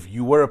if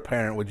you were a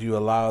parent, would you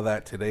allow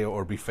that today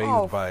or be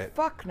fazed by it?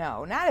 Fuck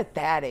no. Not at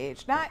that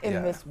age. Not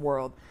in this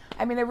world.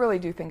 I mean, I really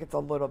do think it's a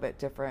little bit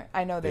different.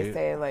 I know they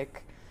say,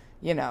 like,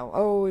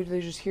 they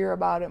just hear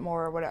about it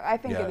more or whatever. I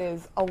think it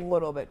is a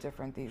little bit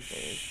different these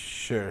days.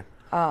 Sure.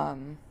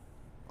 And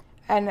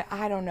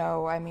I don't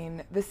know. I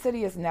mean, the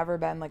city has never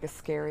been, like, a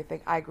scary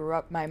thing. I grew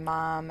up, my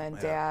mom and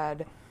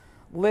dad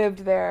lived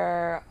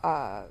there,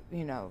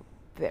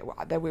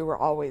 that we were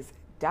always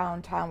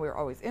downtown. We were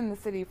always in the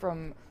city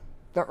from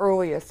the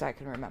earliest I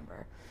can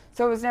remember.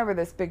 So it was never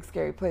this big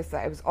scary place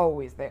that I was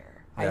always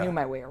there. I knew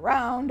my way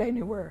around. I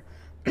knew where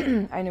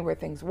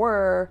things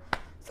were.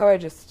 So I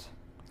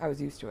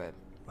was used to it.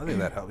 I think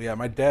that helped. Yeah,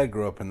 my dad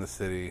grew up in the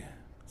city,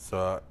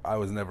 so I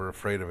was never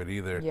afraid of it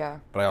either. Yeah.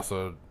 But I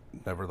also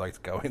never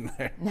liked going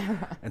there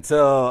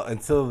until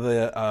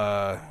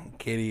the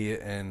Katie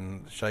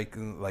and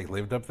Shaik like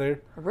lived up there.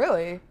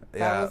 Really?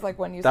 Yeah. That was like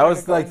when you. That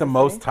was like the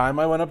most city? time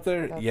I went up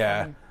there. That's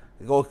fun.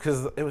 Well,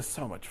 because it was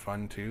so much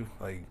fun too.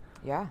 Like.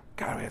 Yeah.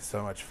 God, we had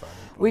so much fun.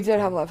 We did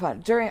have a lot of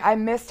fun. I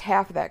missed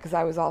half of that because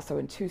I was also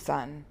in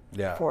Tucson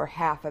for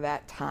half of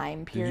that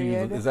time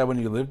period. Is that when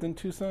you lived in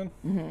Tucson?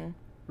 Mm-hmm.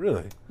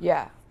 Really?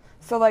 Yeah.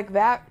 So like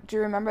that, do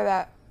you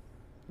remember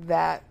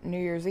that New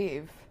Year's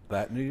Eve?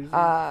 That New Year's Eve?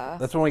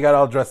 That's when we got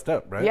all dressed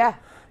up, right? Yeah.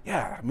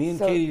 Yeah. Me and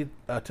Katie,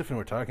 Tiffany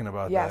were talking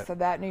about that. Yeah, so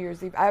that New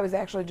Year's Eve, I was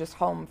actually just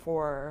home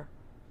for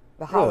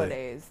the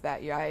holidays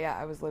that year. Yeah,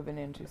 I was living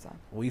in Tucson.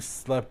 We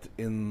slept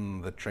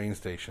in the train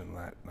station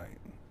that night.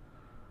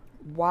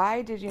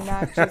 Why did you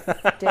not just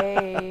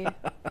stay?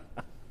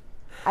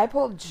 I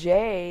pulled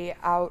Jay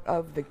out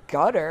of the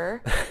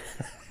gutter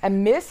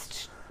and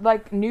missed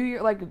like New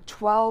Year, like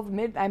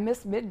I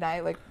missed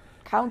midnight, like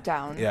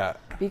countdown. Yeah.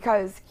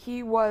 Because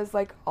he was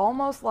like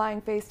almost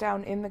lying face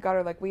down in the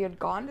gutter, like we had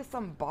gone to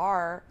some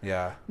bar.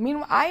 Yeah.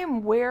 Meanwhile, I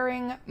am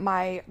wearing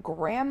my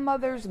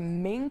grandmother's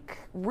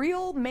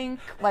real mink,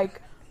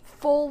 like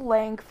full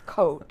length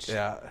coat.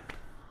 Yeah.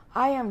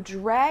 I am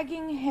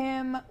dragging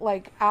him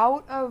like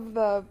out of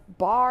the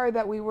bar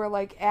that we were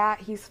like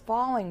at. He's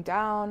falling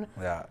down.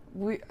 Yeah.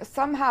 We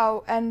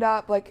somehow end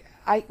up like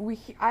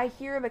I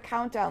hear the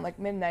countdown like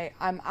midnight.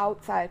 I'm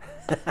outside.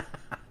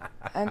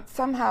 And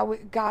somehow we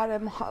got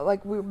him,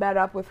 like we met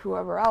up with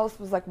whoever else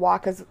was like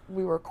because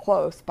we were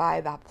close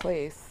by that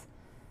place.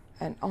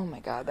 And oh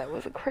my God, that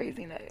was a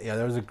crazy night. Yeah,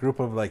 there was a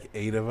group of like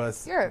 8 of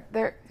us. Here,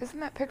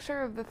 isn't that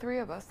picture of the 3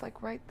 of us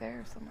like right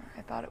there somewhere?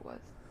 I thought it was.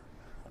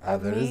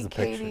 Of there me, is a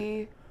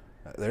Katie,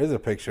 There is a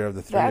picture of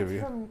the three of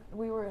you.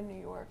 We were in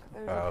New York.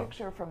 There's a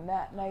picture from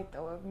that night,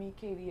 though, of me,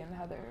 Katie, and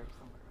Heather.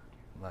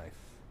 Nice.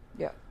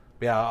 Yeah.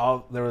 Yeah,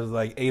 there was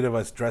like 8 of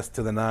us dressed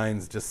to the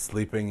nines, just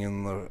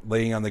sleeping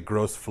laying on the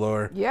gross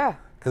floor. Yeah.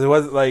 Because it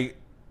wasn't like,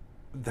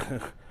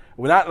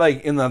 we're not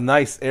like in the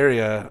nice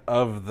area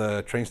of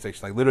the train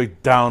station, like literally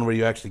down where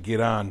you actually get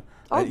on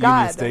at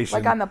Union Station.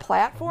 Like on the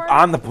platform?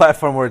 On the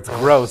platform where it's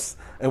gross,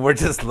 and we're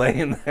just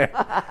laying there.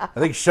 I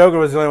think Shoger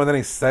was the only one with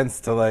any sense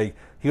to like,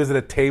 he was at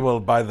a table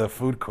by the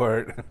food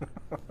court.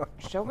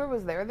 Shoger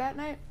was there that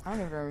night? I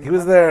don't even remember. He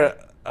was there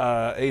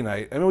a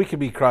night. I mean, we could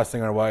be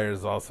crossing our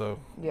wires also.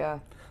 Yeah.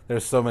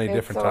 There's so many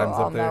different times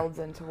up there. It all melds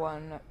into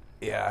one.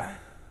 Yeah. It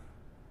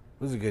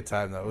was a good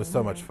time, though. It was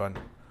so much fun.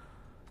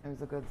 It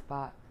was a good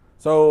spot.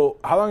 So,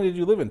 how long did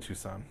you live in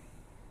Tucson?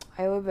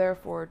 I lived there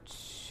for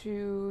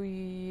 2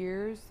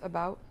 years,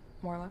 about,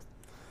 more or less.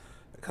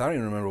 I don't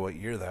even remember what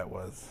year that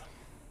was.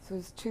 So it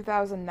was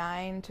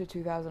 2009 to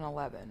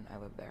 2011 I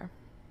lived there.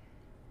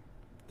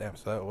 Damn,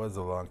 so that was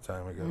a long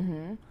time ago.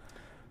 Mm-hmm.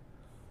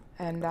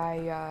 And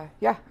I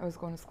was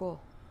going to school.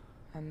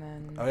 And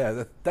then... Oh,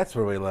 yeah, that's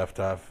where we left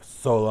off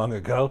so long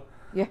ago.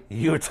 Yeah.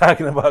 You were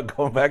talking about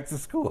going back to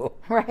school.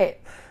 Right.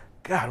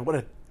 God, what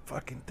a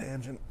fucking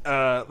tangent.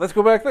 Let's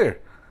go back there.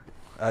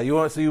 So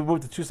you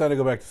moved to Tucson to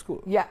go back to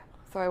school? Yeah.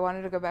 So I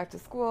wanted to go back to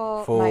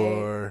school.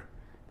 For?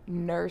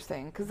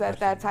 Nursing. Because at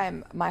that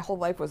time, my whole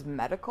life was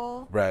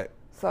medical. Right.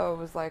 So it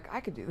was like, I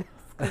could do this.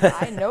 Because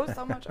I know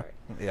so much already.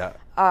 Yeah.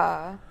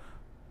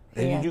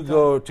 And did you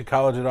go to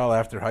college at all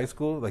after high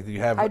school? Like, did you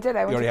have? I did.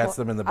 You already had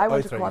some in the. I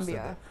went to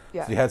Columbia.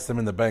 Yeah. So you had some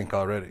in the bank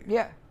already.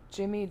 Yeah.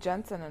 Jimmy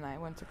Jensen and I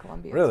went to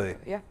Columbia. Really?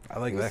 Yeah. I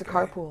like that guy.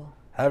 Carpool.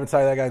 I haven't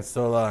talked to that guy in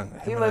so long.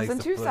 He lives in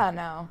Tucson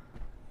now.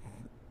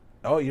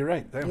 Oh, you're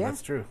right. Damn, yeah.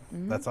 That's true.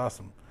 Mm-hmm. That's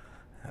awesome.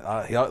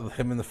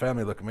 Him and the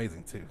family look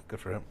amazing too. Good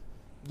for him.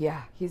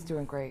 Yeah, he's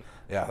doing great.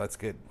 Yeah, that's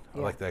good.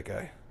 Yeah. I like that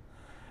guy.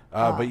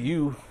 But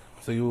you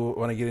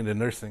want to get into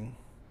nursing?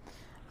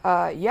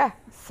 Yeah.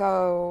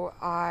 So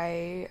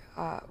I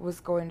was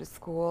going to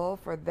school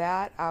for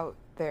that out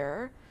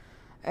there,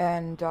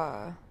 and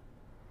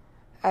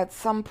at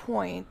some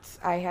point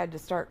I had to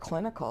start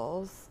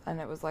clinicals, and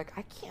it was like,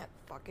 I can't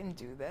fucking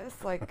do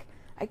this. Like,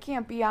 I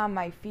can't be on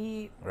my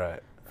feet. Right.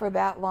 For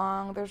that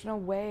long, there's no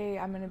way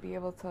I'm going to be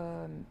able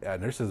to. Yeah,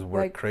 nurses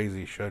work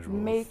crazy schedules.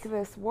 Make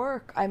this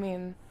work. I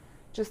mean,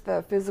 just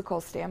the physical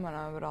stamina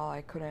of it all,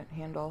 I couldn't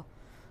handle.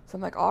 So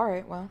I'm like, all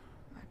right, well,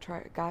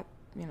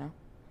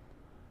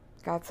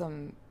 got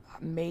some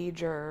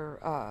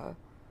major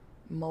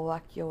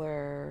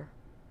molecular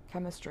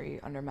chemistry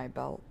under my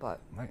belt, but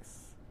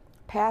nice.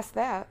 Past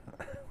that,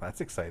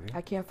 that's exciting.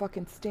 I can't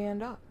fucking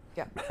stand up.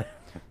 Yeah.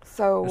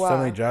 So there's so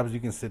many jobs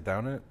you can sit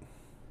down at.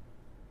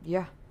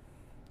 Yeah.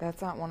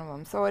 That's not one of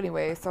them. So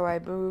anyway, so I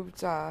moved,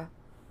 so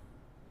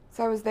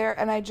I was there,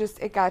 and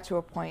it got to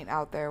a point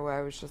out there where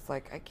I was just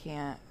like,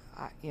 I'm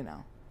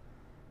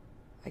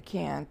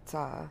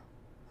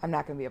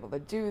not going to be able to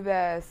do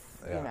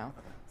this,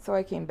 So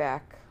I came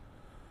back.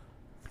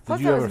 Did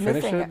you ever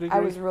finish a degree?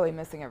 I was really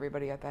missing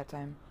everybody at that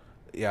time.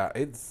 Yeah,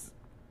 it's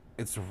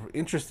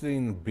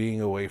interesting being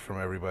away from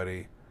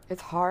everybody.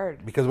 It's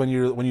hard. Because when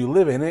you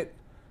live in it,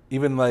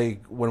 even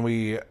like when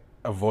we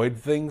avoid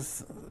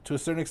things to a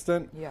certain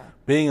extent,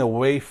 being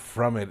away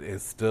from it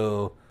is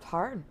still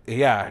hard.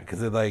 Yeah,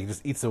 because it like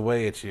just eats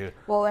away at you.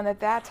 Well, and at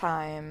that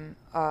time,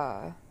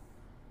 I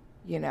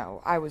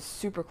was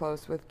super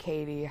close with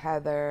Katie,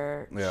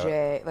 Heather,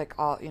 Jay, like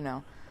all,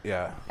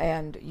 Yeah.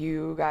 And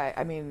you guys,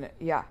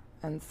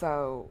 and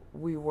so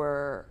we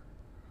were,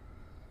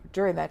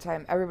 during that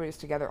time, everybody was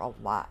together a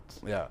lot.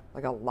 Yeah.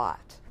 Like a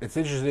lot. It's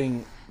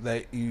interesting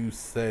that you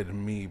said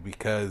me,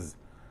 because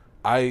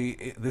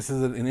this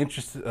is an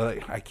interesting.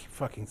 I keep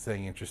fucking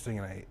saying interesting,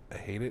 and I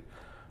hate it,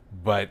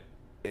 but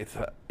it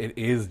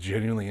is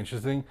genuinely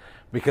interesting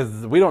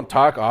because we don't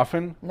talk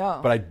often. No.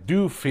 But I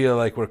do feel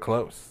like we're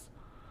close.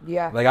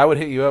 Yeah. Like I would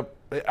hit you up.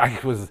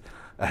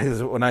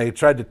 When I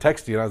tried to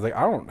text you, and I was like,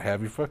 I don't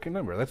have your fucking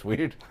number. That's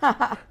weird.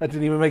 That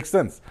didn't even make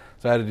sense.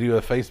 So I had to do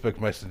a Facebook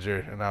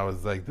Messenger, and I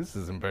was like, this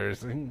is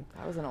embarrassing.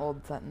 That was an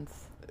old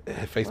sentence.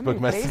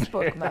 Facebook Messenger.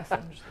 Facebook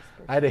Messenger.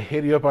 I had to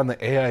hit you up on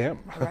the AIM.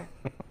 Right.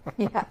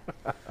 Yeah.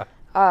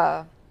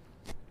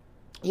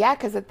 Yeah,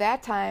 because at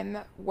that time,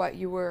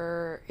 you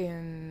were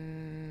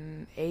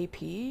in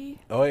AP?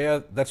 Oh, yeah,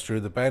 that's true.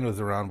 The band was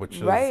around, which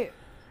was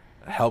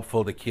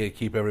helpful to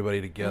keep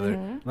everybody together.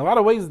 Mm-hmm. In a lot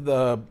of ways,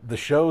 the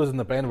shows and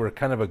the band were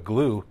kind of a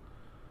glue.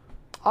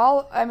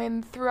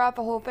 Throughout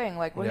the whole thing,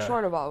 like when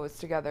Shortable was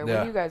together,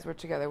 when you guys were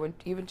together, when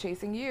even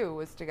Chasing You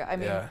was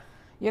together.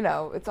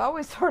 It's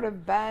always sort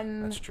of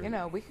been, that's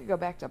true. We could go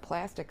back to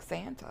Plastic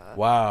Santa.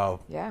 Wow.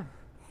 Yeah.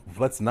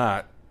 Let's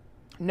not.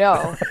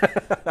 No,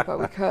 but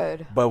we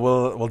could. But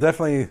we'll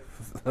definitely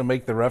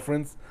make the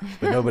reference,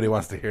 but nobody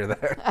wants to hear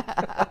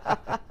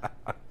that.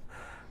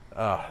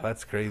 Oh,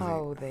 that's crazy.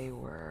 Oh, they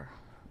were,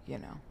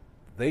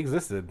 They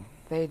existed.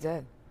 They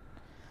did.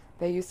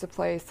 They used to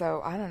play,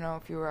 so I don't know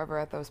if you were ever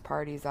at those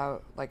parties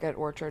out, like at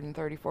Orchard and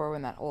 34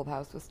 when that old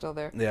house was still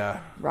there. Yeah.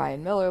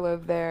 Ryan Miller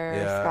lived there.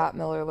 Yeah. Scott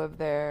Miller lived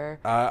there.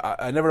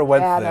 I never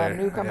went there. Adam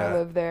Newcomer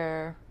lived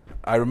there.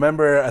 I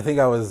remember, I think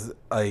I was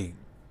like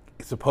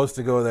supposed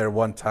to go there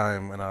one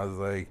time, and I was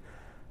like,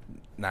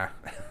 nah.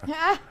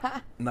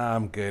 Nah,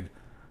 I'm good.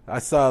 I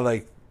saw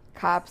like...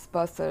 Cops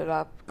busted it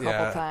up a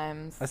couple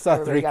times. I saw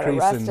Everybody 3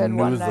 Crease and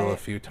one Noozle night. a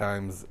few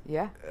times.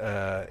 Yeah.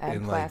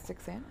 And Plastic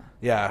Santa.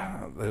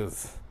 Yeah, it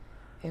was...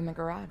 In the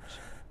garage.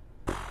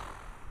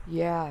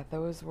 Yeah,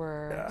 those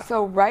were... Yeah.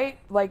 So, right,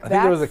 like that... I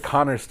think there was a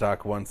Connor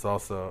stock once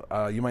also.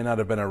 You might not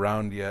have been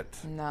around yet.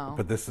 No.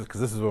 But this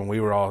is when we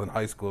were all in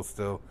high school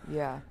still.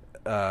 Yeah.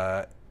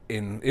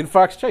 In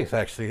Fox Chase,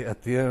 actually,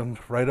 at the end,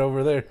 right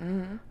over there.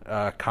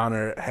 Mm-hmm.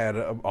 Connor had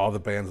all the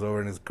bands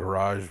over in his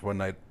garage one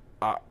night.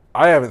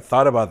 I haven't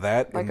thought about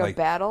that in a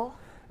battle?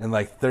 In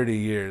like 30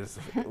 years,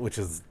 which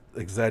is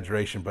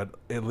exaggeration, but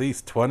at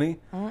least 20.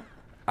 Mm-hmm.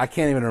 I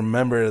can't even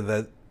remember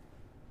that.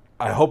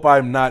 I hope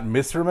I'm not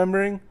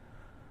misremembering.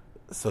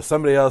 So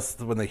somebody else,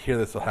 when they hear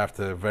this, will have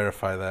to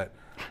verify that.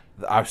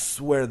 I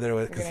swear there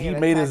was, because he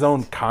made his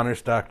own Connor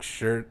stock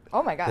shirt.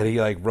 Oh my God. That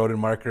he like wrote in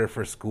marker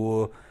for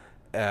school.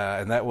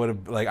 And that would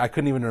have, like, I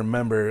couldn't even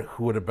remember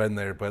who would have been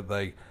there, but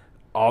like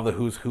all the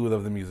who's who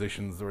of the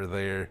musicians were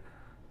there.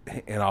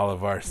 And all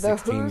of our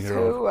 16-year-old... The who's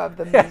who of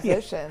the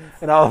musicians.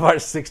 And all of our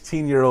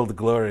 16-year-old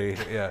glory,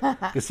 yeah.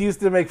 Because he used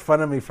to make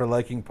fun of me for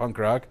liking punk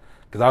rock,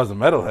 because I was a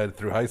metalhead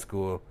through high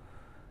school,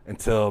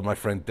 until my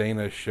friend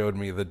Dana showed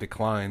me The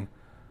Decline.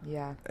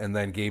 Yeah. And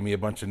then gave me a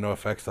bunch of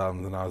NoFX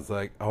albums, and I was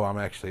like, oh, I'm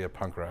actually a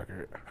punk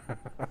rocker.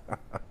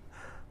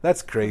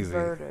 That's crazy.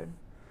 Converted.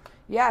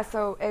 Yeah,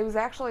 so it was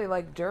actually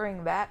like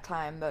during that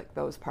time that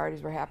those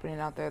parties were happening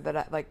out there that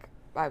I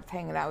was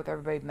hanging out with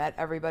everybody, met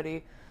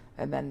everybody,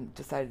 and then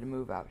decided to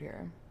move out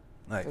here.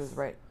 Nice. So it was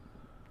right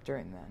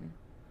during then.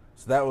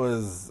 So that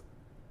was...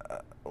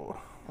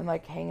 and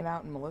like hanging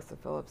out in Melissa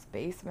Phillips'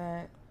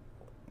 basement.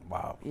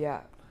 Wow.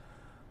 Yeah.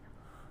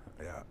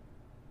 Yeah.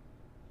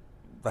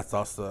 That's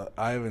also...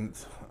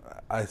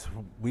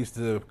 we used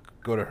to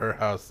go to her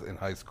house in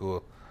high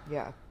school.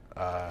 Yeah.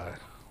 A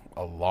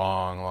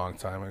long, long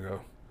time ago.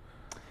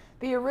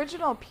 The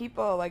original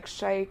people, like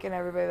Shike and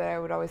everybody that I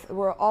would always...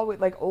 were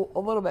always like a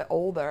little bit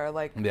older,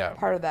 like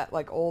part of that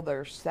like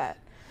older set.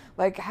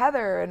 Like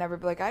Heather and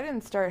everybody, like I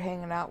didn't start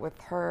hanging out with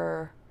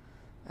her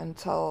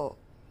until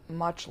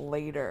much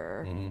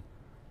later.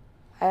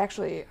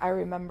 Mm-hmm. I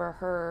remember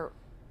her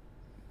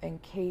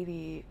and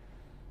Katie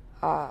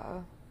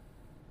and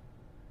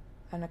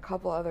a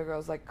couple other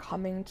girls like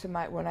coming to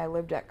when I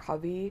lived at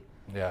Covey.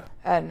 Yeah.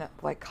 And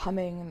like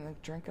coming and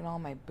like, drinking all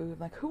my booze.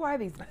 Like, who are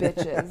these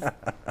bitches?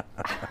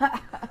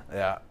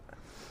 Yeah.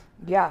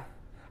 Yeah.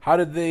 How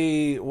did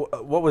they,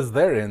 what was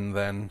their in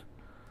then?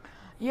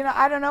 You know,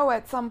 I don't know.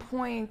 At some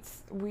point,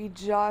 we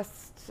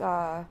just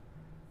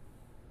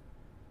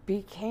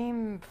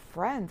became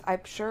friends.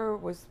 I'm sure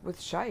it was with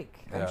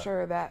Shike. I'm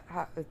sure that's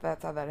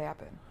how that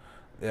happened.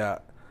 Yeah.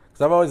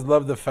 Because I've always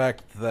loved the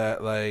fact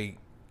that, like,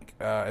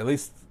 at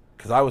least...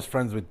 Because I was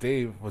friends with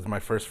Dave, was my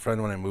first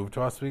friend when I moved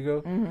to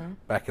Oswego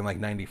back in like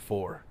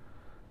 94.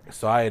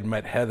 So I had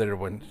met Heather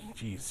when,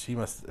 she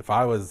must, if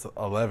I was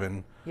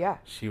 11,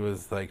 she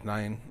was like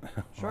 9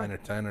 or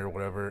 10 or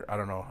whatever. I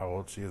don't know how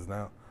old she is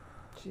now.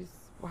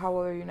 How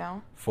old are you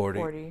now? 40.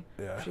 40.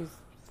 Yeah. She's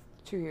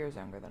 2 years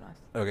younger than us.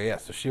 Okay, yeah.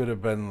 So she would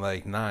have been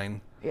like 9.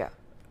 Yeah.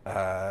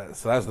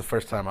 So that was the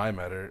first time I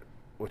met her,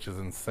 which is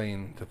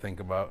insane to think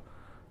about.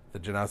 The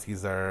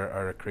Janowskis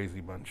are a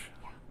crazy bunch.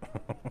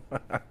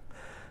 Yeah.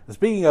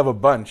 Speaking of a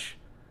bunch,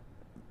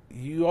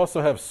 you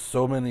also have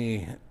so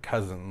many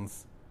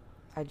cousins.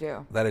 I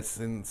do. That it's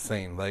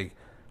insane. Like,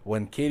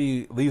 when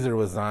Katie Leeser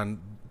was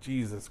on,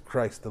 Jesus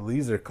Christ, the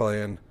Leeser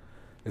clan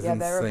is insane. Yeah,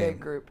 they're a big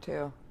group,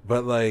 too.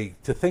 But,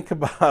 like, to think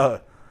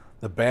about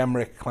the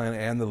Bamrick clan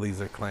and the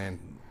Leeser clan,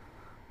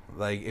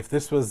 like, if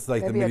this was,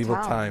 like, the medieval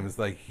times,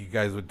 like, you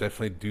guys would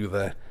definitely do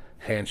the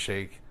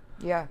handshake.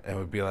 Yeah. And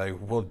would be like,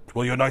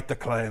 we'll unite the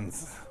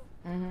clans.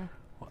 Mm-hmm.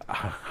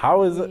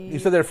 How is it? You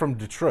said they're from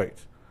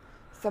Detroit.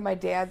 So my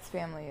dad's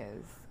family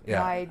is.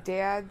 Yeah. My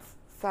dad's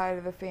side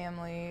of the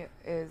family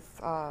is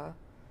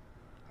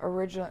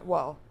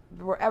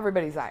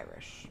everybody's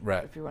Irish.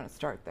 Right. If you want to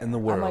start there. In the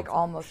world. I'm like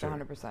almost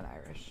 100%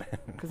 Irish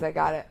because I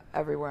got it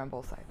everywhere on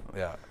both sides.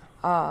 Yeah.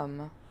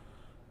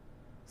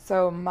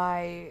 So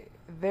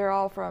they're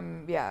all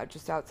from,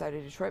 just outside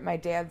of Detroit. My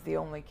dad's the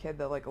only kid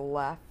that like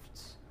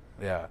left.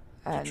 Yeah.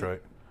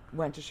 Detroit.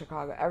 Went to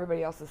Chicago.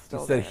 Everybody else is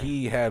still there. He said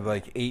he had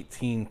like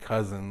 18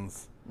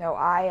 cousins. No,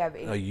 I have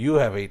 18. No, you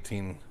have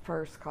 18.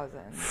 First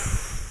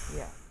cousins.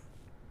 Yeah.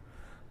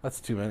 That's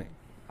too many.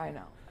 I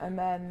know. And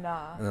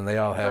then they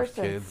all have first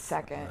kids. And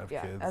second,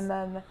 yeah. Kids. And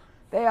then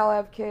they all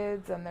have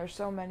kids, and there's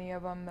so many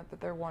of them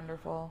that they're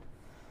wonderful.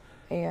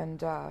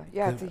 And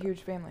it's a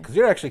huge family. Because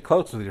you're actually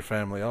close with your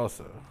family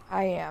also.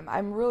 I am.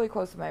 I'm really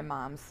close to my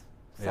mom's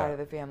side of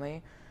the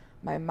family.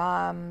 My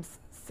mom's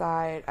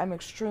side, I'm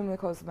extremely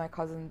close with my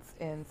cousins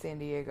in San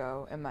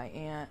Diego, and my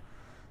aunt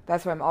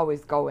that's why I'm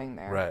always going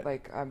there. Right.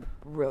 Like, I'm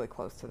really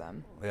close to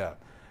them. Yeah.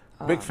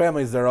 Big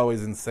families, they're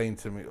always insane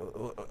to me.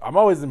 I'm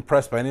always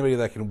impressed by anybody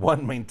that can,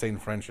 one, maintain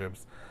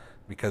friendships,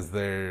 because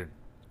they're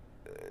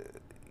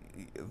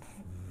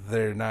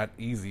not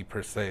easy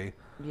per se.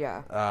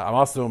 Yeah. I'm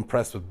also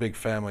impressed with big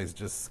families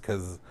just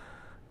because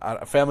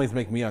families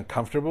make me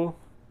uncomfortable.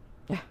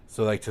 Yeah.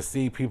 So, like, to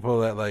see people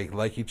that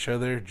like each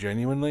other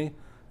genuinely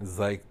is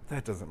like,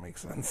 that doesn't make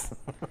sense.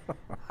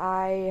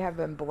 I have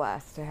been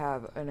blessed to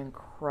have an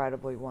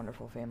incredibly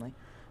wonderful family.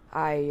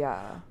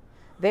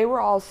 They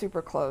were all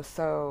super close.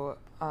 So,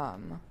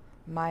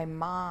 my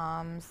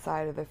mom's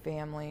side of the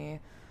family,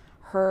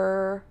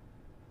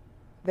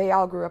 they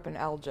all grew up in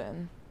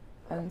Elgin.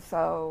 And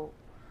so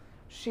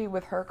she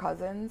with her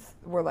cousins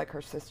were like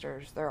her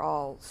sisters. They're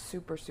all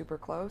super, super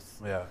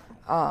close. Yeah.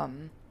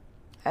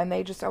 And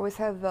they just always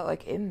had that,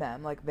 like, in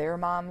them. Like, their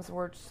moms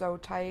were so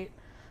tight,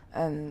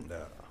 and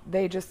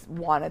they just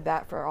wanted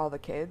that for all the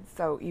kids.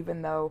 So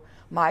even though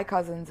my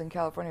cousins in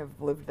California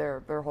have lived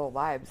their whole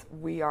lives,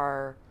 we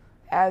are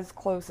as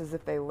close as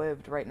if they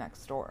lived right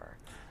next door.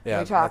 Yeah,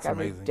 we talk that's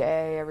every amazing.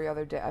 day, every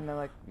other day. I mean,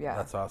 like, yeah.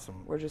 That's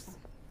awesome. We're just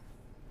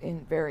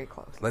very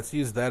close. Let's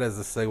use that as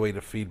a segue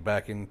to feed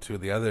back into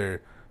the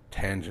other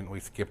tangent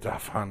we skipped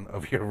off on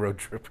of your road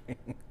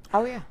tripping.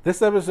 Oh, yeah.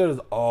 This episode is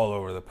all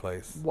over the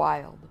place.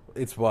 Wild.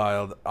 It's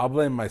wild. I'll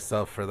blame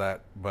myself for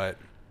that, but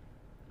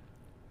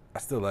I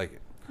still like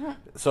it.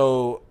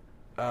 So,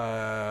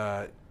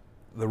 the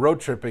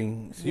road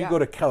tripping, so you go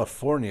to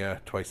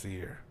California twice a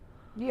year.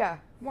 Yeah,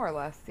 more or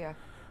less, yeah.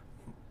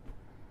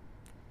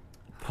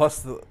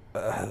 Plus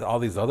all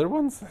these other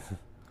ones?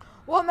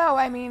 Well, no,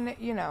 I mean,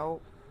 you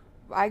know,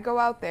 I go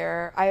out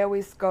there. I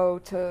always go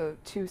to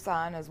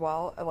Tucson as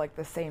well at, like,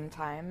 the same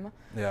time.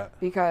 Yeah.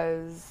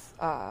 Because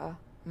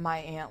my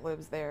aunt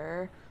lives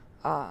there,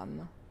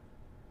 and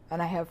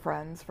I have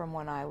friends from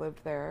when I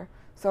lived there.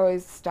 So I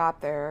always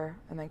stop there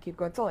and then keep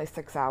going. It's only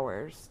 6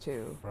 hours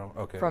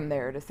from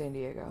there to San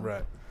Diego.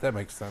 Right. That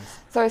makes sense.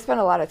 So I spend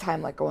a lot of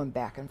time, like, going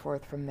back and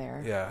forth from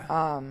there.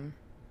 Yeah.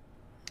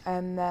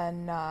 And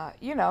then,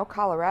 you know,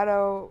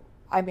 Colorado,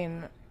 I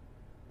mean,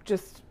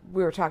 just,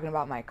 we were talking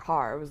about my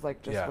car. It was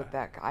like just with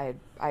that,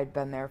 I'd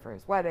been there for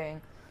his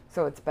wedding.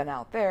 So it's been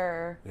out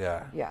there.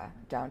 Yeah. Yeah.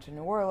 Down to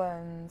New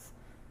Orleans.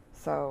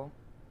 So,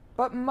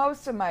 but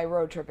most of my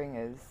road tripping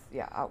is,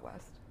 out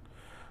west.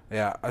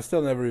 Yeah, I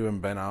still never even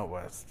been out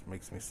west.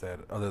 Makes me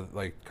sad. Other,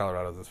 like,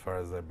 Colorado's as far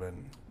as I've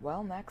been.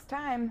 Well, next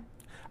time.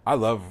 I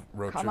love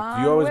road trips. On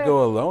Do you always with.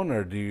 go alone,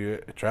 or do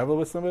you travel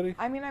with somebody?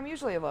 I mean, I'm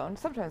usually alone.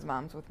 Sometimes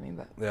Mom's with me,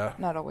 but Yeah.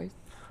 not always.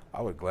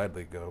 I would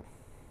gladly go.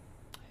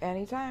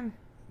 Anytime.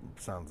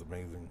 Sounds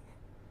amazing.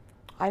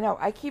 I know.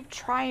 I keep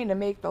trying to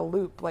make the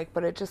loop, like,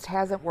 but it just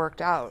hasn't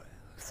worked out.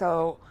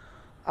 So,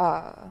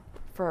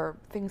 for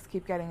things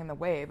keep getting in the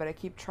way, but I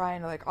keep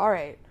trying to, like, all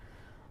right,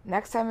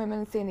 next time I'm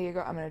in San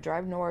Diego, I'm going to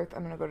drive north.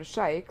 I'm going to go to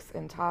Shikes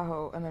in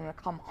Tahoe, and then I'm going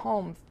to come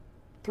home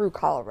through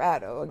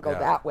Colorado and go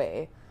that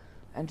way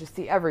and just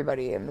see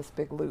everybody in this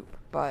big loop.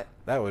 But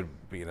that would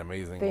be an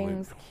amazing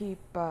things loop.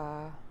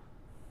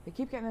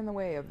 keep getting in the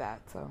way of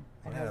that, so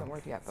it hasn't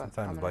worked yet, but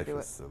sometimes I'm going to do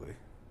life it. is silly.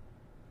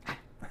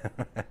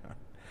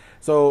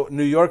 So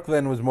New York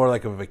then was more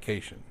like a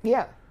vacation.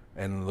 Yeah.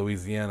 And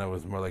Louisiana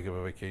was more like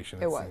a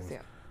vacation. It was, seems.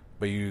 yeah.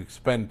 But you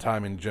spend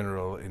time in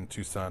general in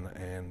Tucson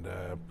and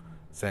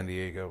San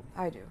Diego.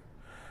 I do.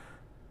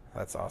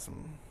 That's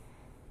awesome.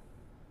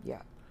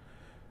 Yeah.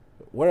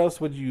 Where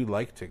else would you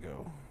like to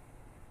go?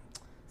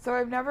 So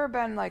I've never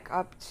been, like,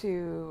 up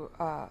to,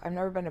 I've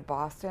never been to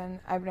Boston.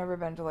 I've never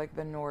been to, like,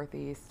 the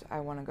Northeast. I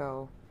want to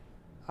go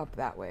up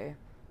that way.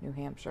 New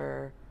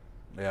Hampshire.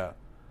 Yeah.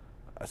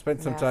 I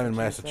spent some time in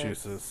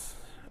Massachusetts.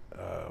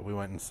 We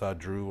went and saw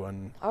Drew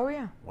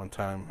one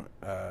time.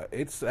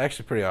 It's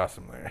actually pretty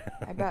awesome there.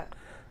 I bet.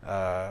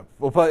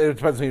 Well, it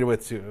depends who you're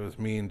with, too. It was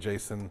me and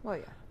Jason. Well,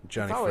 yeah.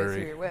 Johnny it's always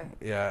Furry. who you're with.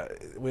 Yeah,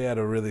 we had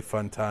a really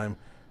fun time.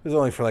 It was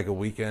only for like a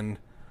weekend,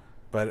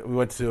 but we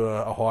went to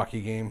a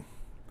hockey game.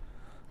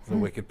 It was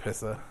a wicked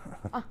pissa.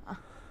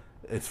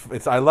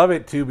 It's I love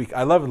it too.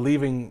 I love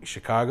leaving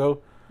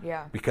Chicago.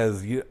 Yeah.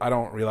 Because I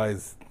don't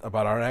realize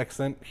about our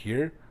accent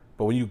here,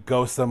 but when you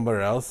go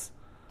somewhere else,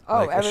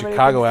 like a everybody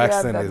Chicago thinks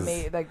accent you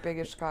have is like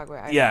biggest Chicago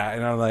accent. Yeah,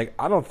 and I'm like,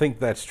 I don't think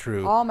that's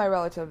true. All my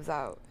relatives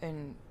out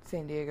in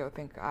San Diego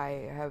think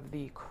I have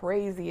the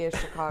craziest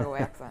Chicago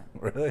accent.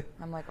 Really?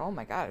 I'm like, oh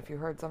my god! If you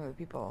heard some of the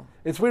people.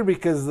 It's weird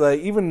because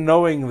even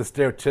knowing the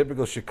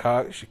stereotypical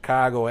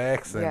Chicago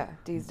accent. Yeah,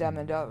 D's, dem,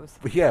 and does.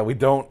 But yeah, we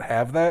don't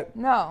have that.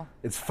 No.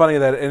 It's funny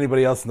that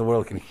anybody else in the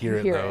world can hear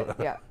it though.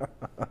 Yeah.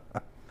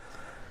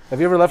 Have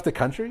you ever left the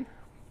country?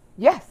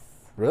 Yes.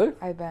 Really?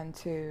 I've been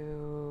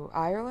to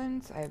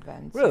Ireland. I've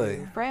been to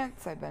Really?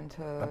 France. I've been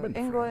to I've been to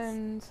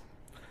England.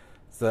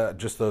 Is that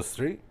just those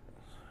three?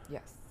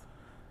 Yes.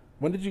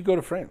 When did you go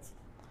to France?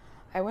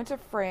 I went to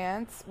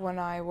France when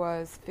I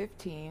was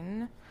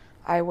 15.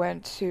 I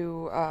went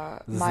to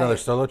Is this another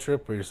solo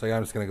trip where you're just like,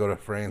 I'm just going to go to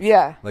France?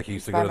 Yeah. Like you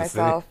used to by go to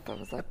myself. the city?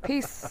 I was like,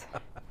 peace.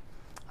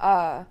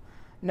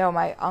 No,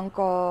 my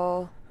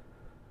uncle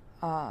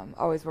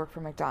always worked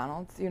for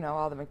McDonald's. You know,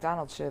 all the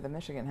McDonald's shit at the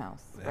Michigan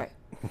house, Yeah. right?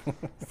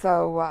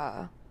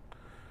 So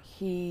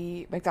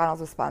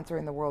McDonald's was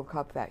sponsoring the World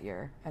Cup that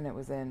year, and it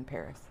was in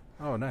Paris.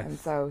 Oh, nice. And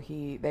so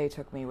they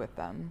took me with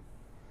them.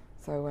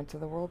 So I went to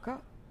the World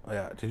Cup.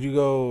 Yeah. Did you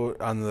go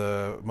on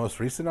the most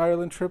recent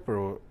Ireland trip,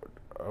 or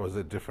was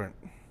it different?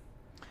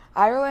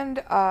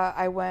 Ireland,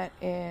 I went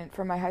in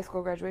for my high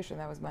school graduation.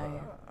 That was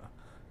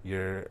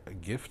Your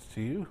gift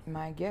to you?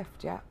 my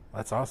gift, yeah.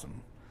 That's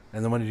awesome.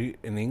 And then when did you,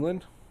 in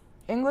England?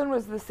 England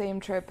was the same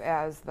trip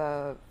as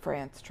the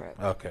France trip.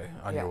 Okay,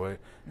 on your Yeah. way.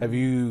 Have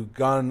you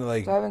gone,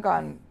 like... So I haven't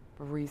gone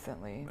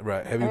recently.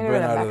 Right. Have you I've been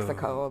been out to of...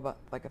 Mexico about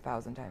like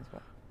 1,000 times,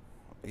 but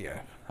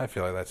Yeah, I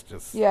feel like that's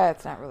just... yeah,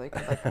 it's not really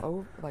like,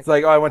 It's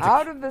like, oh, I went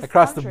out of this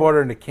across the country.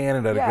 border into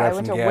Canada to Yeah, grab I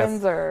went some to gas.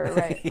 Windsor,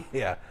 right?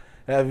 Yeah.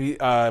 Have you?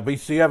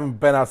 So you haven't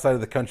been outside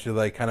of the country,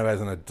 like, kind of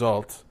as an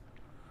adult?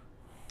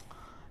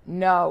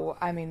 No,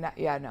 I mean,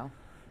 no,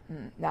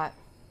 not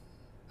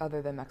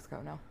other than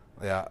Mexico. No,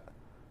 Yeah.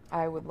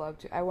 I would love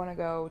to. I want to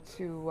go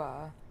to.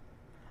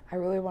 I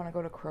really want to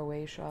go to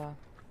Croatia.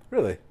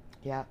 Really?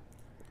 Yeah,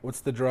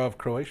 What's the draw of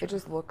Croatia? it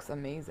just looks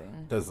amazing.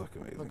 It does look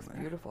amazing. Looks there.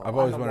 beautiful. I've On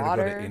always the wanted to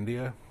water. go to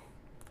India.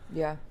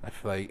 Yeah, I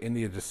feel like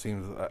India just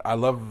seems... I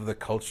love the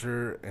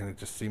culture, and it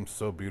just seems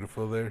so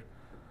beautiful there.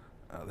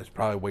 There's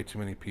probably way too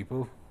many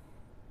people,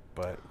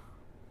 but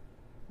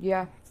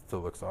yeah. it still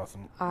looks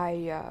awesome.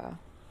 I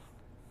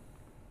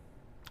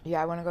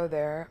want to go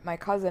there. My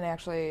cousin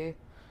actually,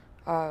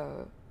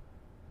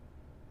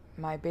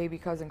 my baby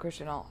cousin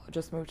Christian,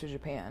 just moved to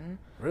Japan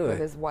Really? with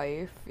his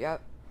wife.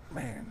 Yep.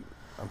 Man,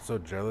 I'm so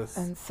jealous.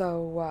 And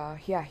so,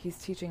 he's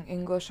teaching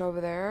English over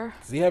there.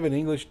 Does he have an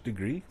English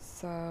degree?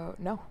 So,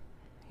 no,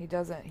 he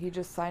doesn't. He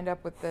just signed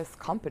up with this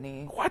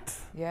company. What?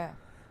 Yeah.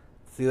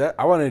 See, that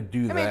I want to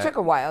do that. I mean, it took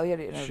a while. He had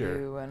to interview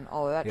Sure. and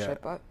all of that Yeah.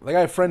 shit, but Like,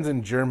 I have friends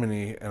in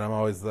Germany, and I'm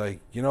always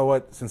like, you know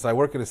what? Since I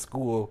work at a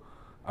school,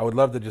 I would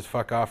love to just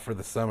fuck off for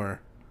the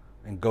summer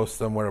and go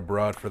somewhere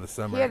abroad for the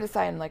summer. he had to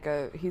sign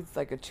he's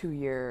like a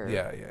 2-year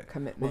yeah.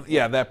 commitment. Well,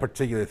 yeah, that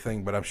particular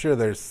thing. But I'm sure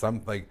there's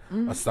some, like,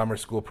 a summer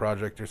school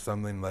project or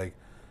something. Like,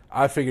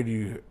 I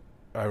figured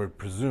I would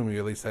presume you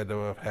at least had to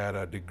have had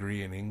a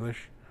degree in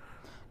English.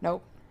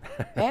 Nope.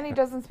 And he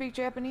doesn't speak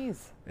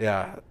Japanese.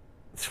 Yeah.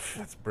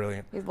 That's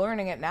brilliant. He's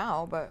learning it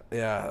now, but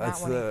Yeah, not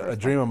that's when he a first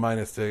dream of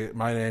mine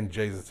mine and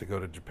Jay's is to go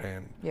to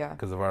Japan. Yeah.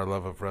 Because of our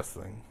love of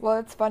wrestling. Well,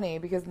 it's funny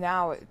because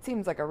now it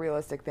seems like a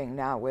realistic thing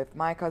now with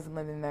my cousin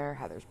living there,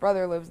 Heather's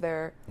brother lives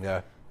there.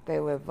 Yeah.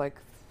 They live like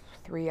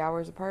 3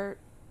 hours apart.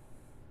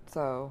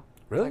 So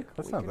Really? like,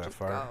 That's we not could that just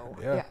far. go.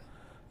 Yeah.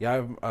 Yeah, I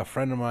have a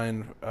friend of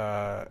mine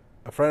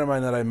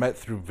that I met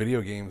through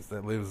video games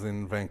that lives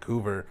in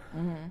Vancouver.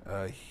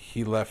 Mm-hmm.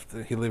 He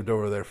lived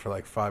over there for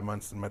like 5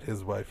 months and met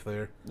his wife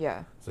there.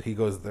 Yeah. So he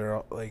goes there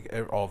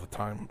all the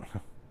time.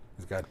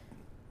 He's got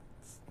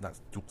not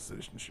dual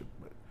citizenship,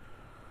 but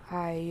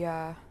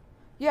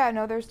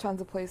No, there's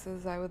tons of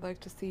places I would like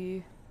to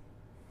see.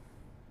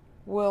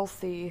 We'll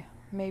see.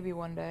 Maybe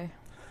one day.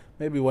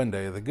 maybe one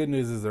day. The good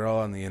news is they're all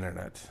on the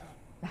internet.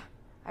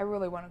 I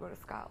really want to go to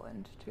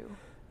Scotland too.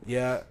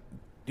 Yeah.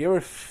 Do you ever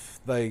cause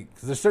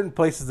there's certain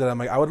places that I'm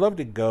like, I would love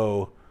to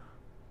go,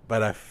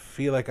 but I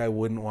feel like I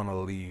wouldn't want to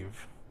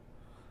leave.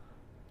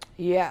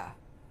 Yeah.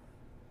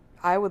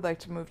 I would like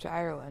to move to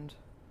Ireland.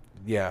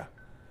 Yeah.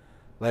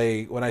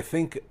 Like when I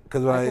think,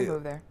 because I could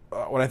move there.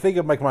 when I think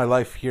of like my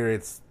life here,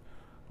 it's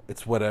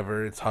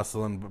whatever. It's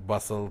hustle and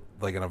bustle,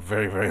 like in a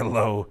very, very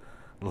low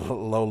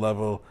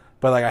level.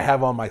 But like I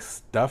have all my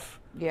stuff.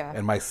 Yeah.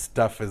 And my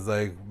stuff is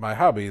like my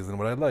hobbies and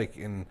what I like.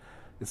 And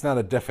it's not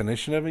a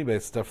definition of me, but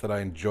it's stuff that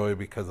I enjoy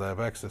because I have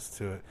access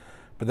to it.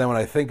 But then when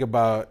I think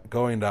about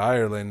going to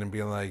Ireland and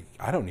being like,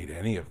 I don't need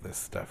any of this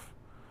stuff.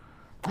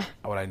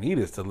 What I need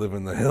is to live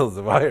in the hills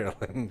of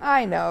Ireland.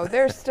 I know.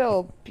 They're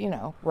still,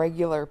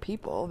 regular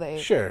people. They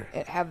Sure.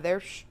 have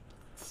their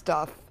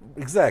stuff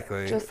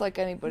Exactly. just like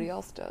anybody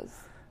else does.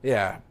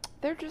 Yeah.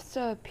 They're just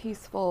a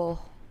peaceful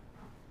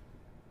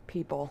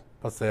people.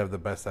 Plus they have the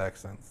best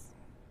accents.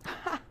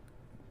 I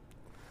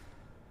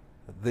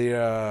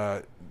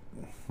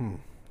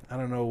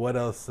don't know what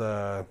else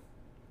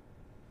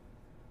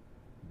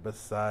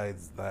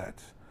besides that.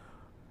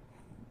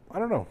 I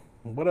don't know.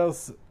 What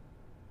else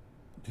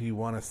do you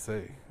want to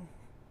say?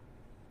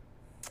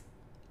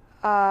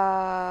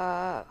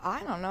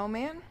 I don't know,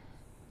 man.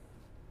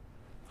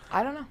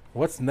 I don't know.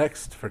 What's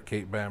next for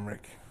Kate Bamrick?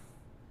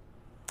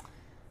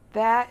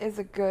 That is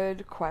a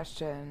good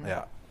question.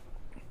 Yeah.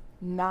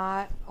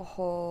 Not a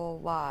whole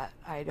lot,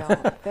 I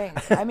don't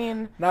think. I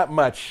mean, Not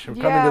much. We're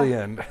Yeah. coming to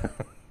the end.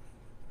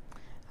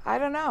 I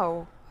don't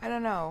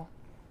know.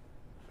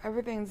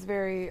 Everything's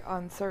very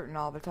uncertain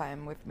all the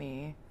time with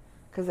me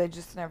because I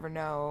just never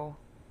know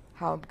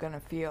how I'm going to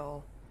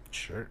feel.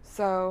 Sure.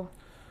 So,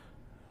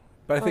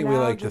 But I for think we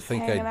now, like to just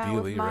think hanging out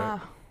with ideally, Ma.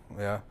 right?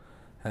 Yeah.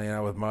 Hanging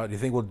out with Ma. Do you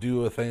think we'll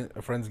do a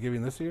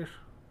Friendsgiving this year?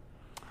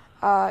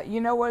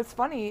 What's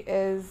funny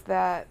is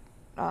that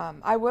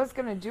I was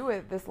going to do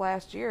it this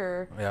last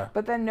year, Yeah.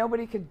 but then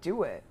nobody could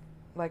do it.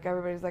 Like,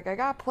 everybody's like, I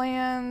got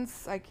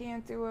plans, I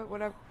can't do it,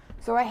 whatever.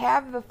 So I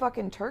have the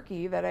fucking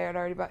turkey that I had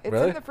already bought. It's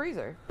in the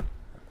freezer.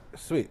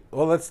 Sweet.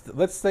 Well,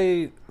 let's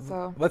say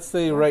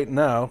right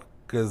now,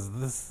 because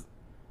this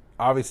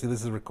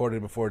is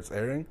recorded before it's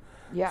airing.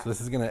 Yeah. So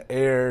this is gonna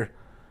air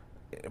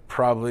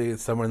probably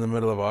somewhere in the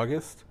middle of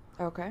August.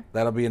 Okay.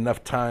 That'll be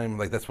enough time.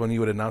 Like, that's when you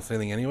would announce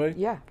anything anyway.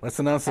 Yeah. Let's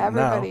announce it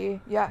Everybody,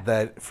 now. Yeah.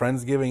 That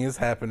Friendsgiving is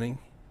happening.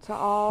 To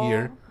all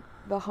here.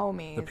 The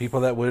homies. The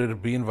people that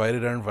would be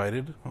invited are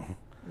invited.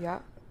 Yeah.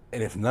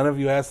 And if none of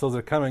you assholes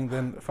are coming,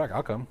 then fuck,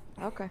 I'll come.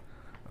 Okay.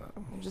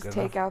 Just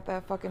take out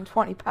that fucking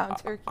 20-pound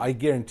turkey. I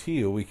guarantee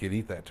you we could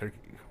eat that turkey.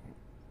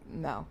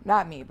 No,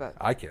 not me, but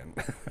I can.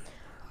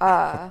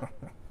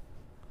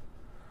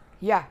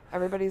 Yeah,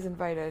 everybody's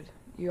invited.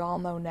 You all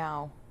know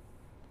now.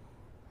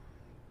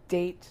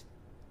 Date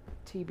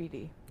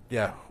TBD.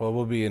 Yeah, well,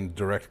 we'll be in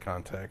direct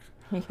contact.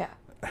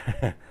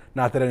 Yeah.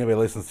 Not that anybody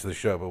listens to the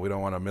show, but we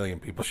don't want 1 million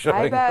people showing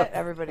I bet up.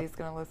 Everybody's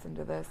going to listen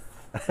to this.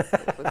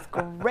 It was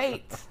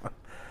great.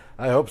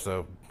 I hope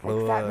so.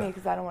 Except me,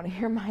 because I don't want to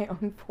hear my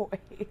own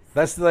voice.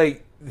 That's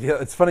like, yeah,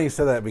 it's funny you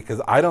said that,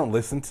 because I don't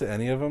listen to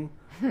any of them.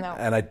 No.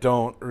 And I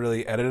don't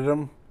really edit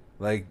them.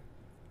 Like,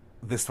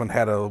 this one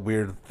had a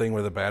weird thing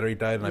where the battery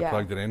died, and I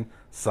plugged it in,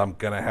 so I'm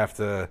going to have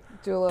to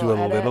do a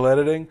little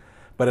editing.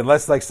 But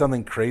unless, like,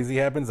 something crazy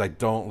happens, I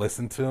don't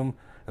listen to them.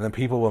 And then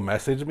people will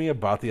message me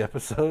about the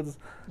episodes,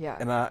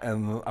 and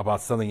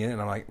about something in it,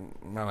 and I'm like,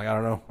 I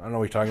don't know what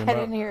you're talking about. I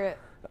didn't hear it.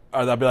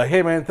 Or they'll be like,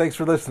 hey man, thanks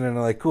for listening. And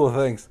I'm like, cool,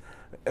 thanks.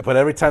 But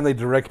every time they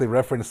directly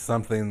reference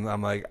something,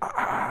 I'm like,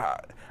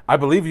 I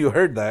believe you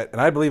heard that,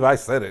 and I believe I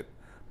said it,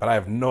 but I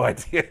have no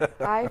idea.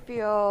 I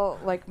feel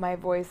like my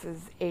voice is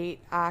 8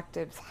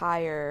 octaves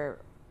higher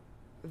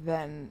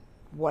than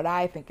what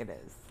I think it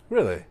is.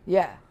 Really?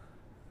 Yeah.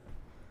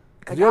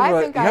 Like, you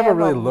have a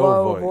really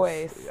low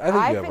voice.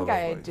 I think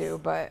I do,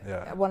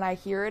 but when I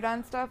hear it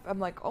on stuff, I'm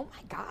like, oh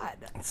my God.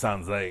 It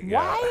sounds like,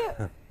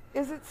 why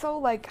is it so,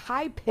 like,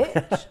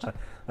 high-pitched?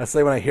 Let's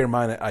say when I hear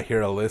mine, I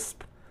hear a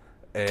lisp,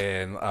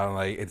 and I'm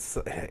like,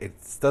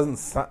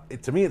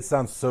 to me it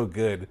sounds so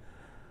good.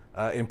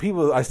 And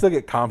people, I still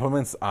get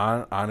compliments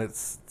on it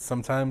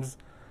sometimes,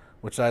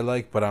 which I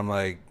like, but I'm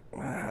like,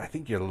 I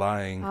think you're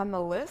lying. On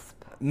the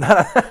lisp?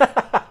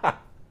 I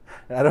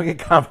don't get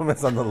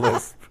compliments on the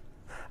lisp.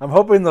 I'm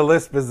hoping the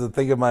lisp is the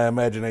thing of my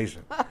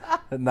imagination.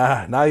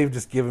 Now you've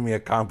just given me a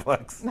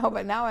complex. No,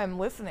 but now I'm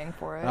listening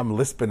for it. I'm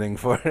listening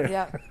for it.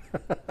 Yeah,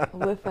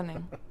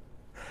 listening.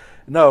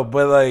 No,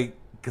 but like,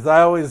 because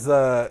I always,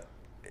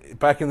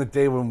 back in the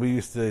day when we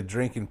used to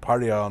drink and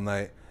party all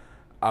night,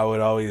 I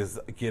would always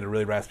get a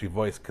really raspy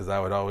voice because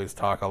I would always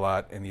talk a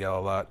lot and yell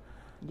a lot.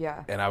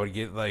 Yeah. And I would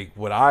get like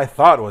what I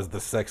thought was the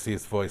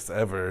sexiest voice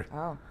ever.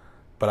 Oh.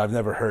 But I've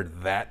never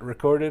heard that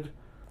recorded.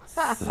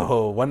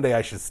 So one day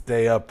I should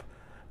stay up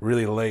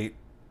really late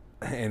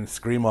and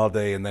scream all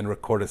day and then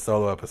record a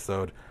solo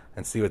episode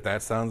and see what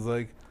that sounds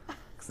like.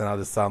 Because then I'll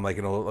just sound like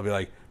I'll be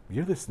like,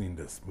 you're listening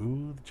to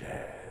smooth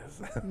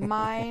jazz.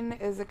 Mine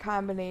is a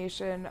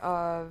combination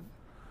of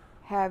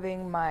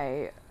having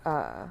my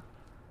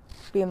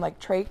being like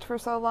trached for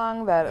so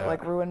long that it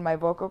like ruined my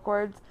vocal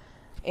cords,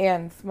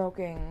 and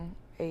smoking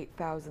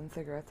 8,000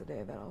 cigarettes a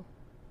day.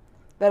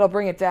 That'll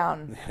bring it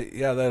down.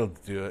 Yeah, that'll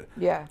do it.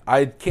 Yeah.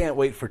 I can't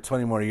wait for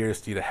 20 more years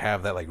to you to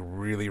have that like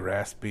really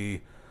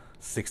raspy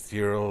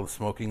 60-year-old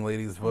smoking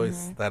lady's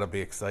voice. Mm-hmm. That'll be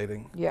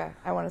exciting. Yeah,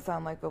 I want to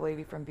sound like the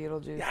lady from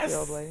Beetlejuice, the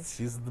old lady.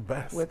 She's the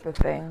best. With the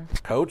thing.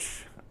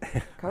 Coach?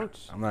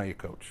 Coach. I'm not your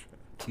coach.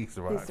 He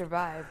survived. He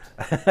survived.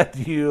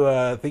 Do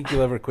you think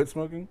you'll ever quit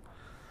smoking?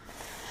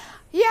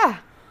 Yeah,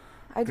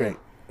 I do.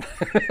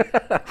 Great.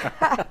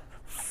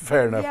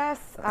 Fair enough. Yes,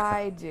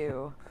 I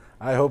do.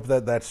 I hope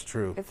that's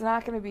true. It's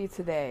not going to be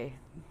today.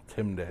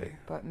 Tim Day.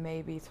 But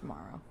maybe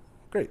tomorrow.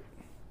 Great.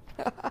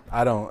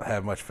 I don't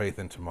have much faith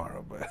in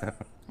tomorrow, but...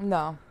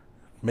 No.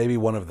 Maybe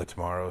one of the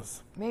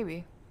tomorrows.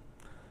 Maybe.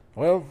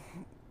 Well,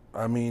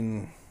 I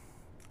mean,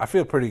 I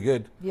feel pretty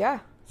good. Yeah.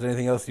 Is there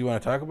anything else you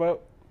want to talk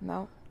about?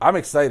 No. I'm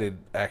excited,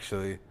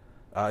 actually.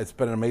 It's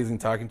been amazing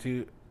talking to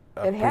you.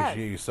 I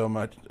appreciate you so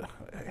much.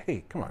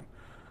 Hey, come on.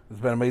 It's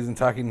been amazing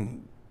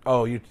talking.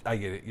 Oh, I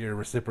get it. You're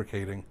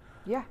reciprocating.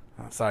 Yeah.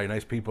 Sorry,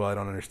 nice people. I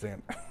don't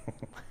understand.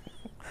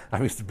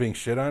 I'm used to being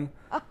shit on.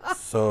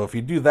 So if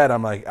you do that,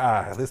 I'm like,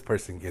 this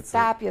person gets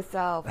Stop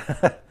yourself.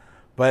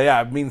 But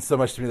yeah, it means so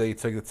much to me that you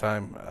took the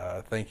time.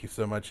 Thank you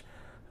so much.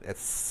 At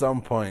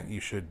some point, you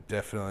should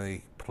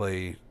definitely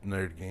play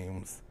nerd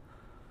games.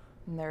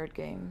 Nerd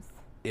games.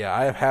 Yeah,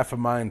 I have half a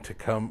mind to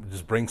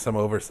just bring some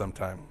over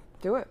sometime.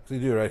 Do it. So you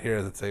do it right here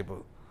at the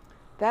table.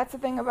 That's the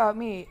thing about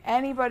me.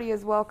 Anybody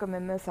is welcome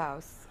in this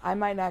house. I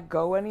might not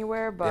go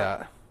anywhere,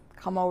 but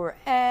come over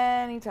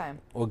anytime.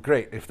 Well,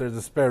 great. If there's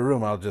a spare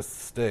room, I'll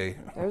just stay.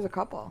 There's a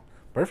couple.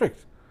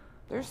 Perfect.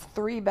 There's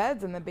 3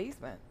 beds in the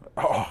basement.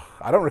 Oh,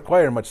 I don't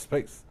require much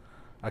space.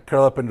 I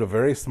curl up into a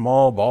very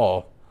small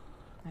ball.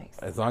 Nice.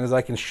 As long as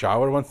I can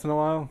shower once in a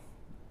while,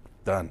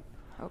 done.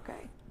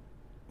 Okay.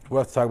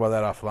 We'll have to talk about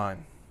that offline.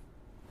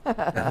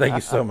 Thank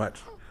you so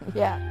much.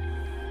 Yeah.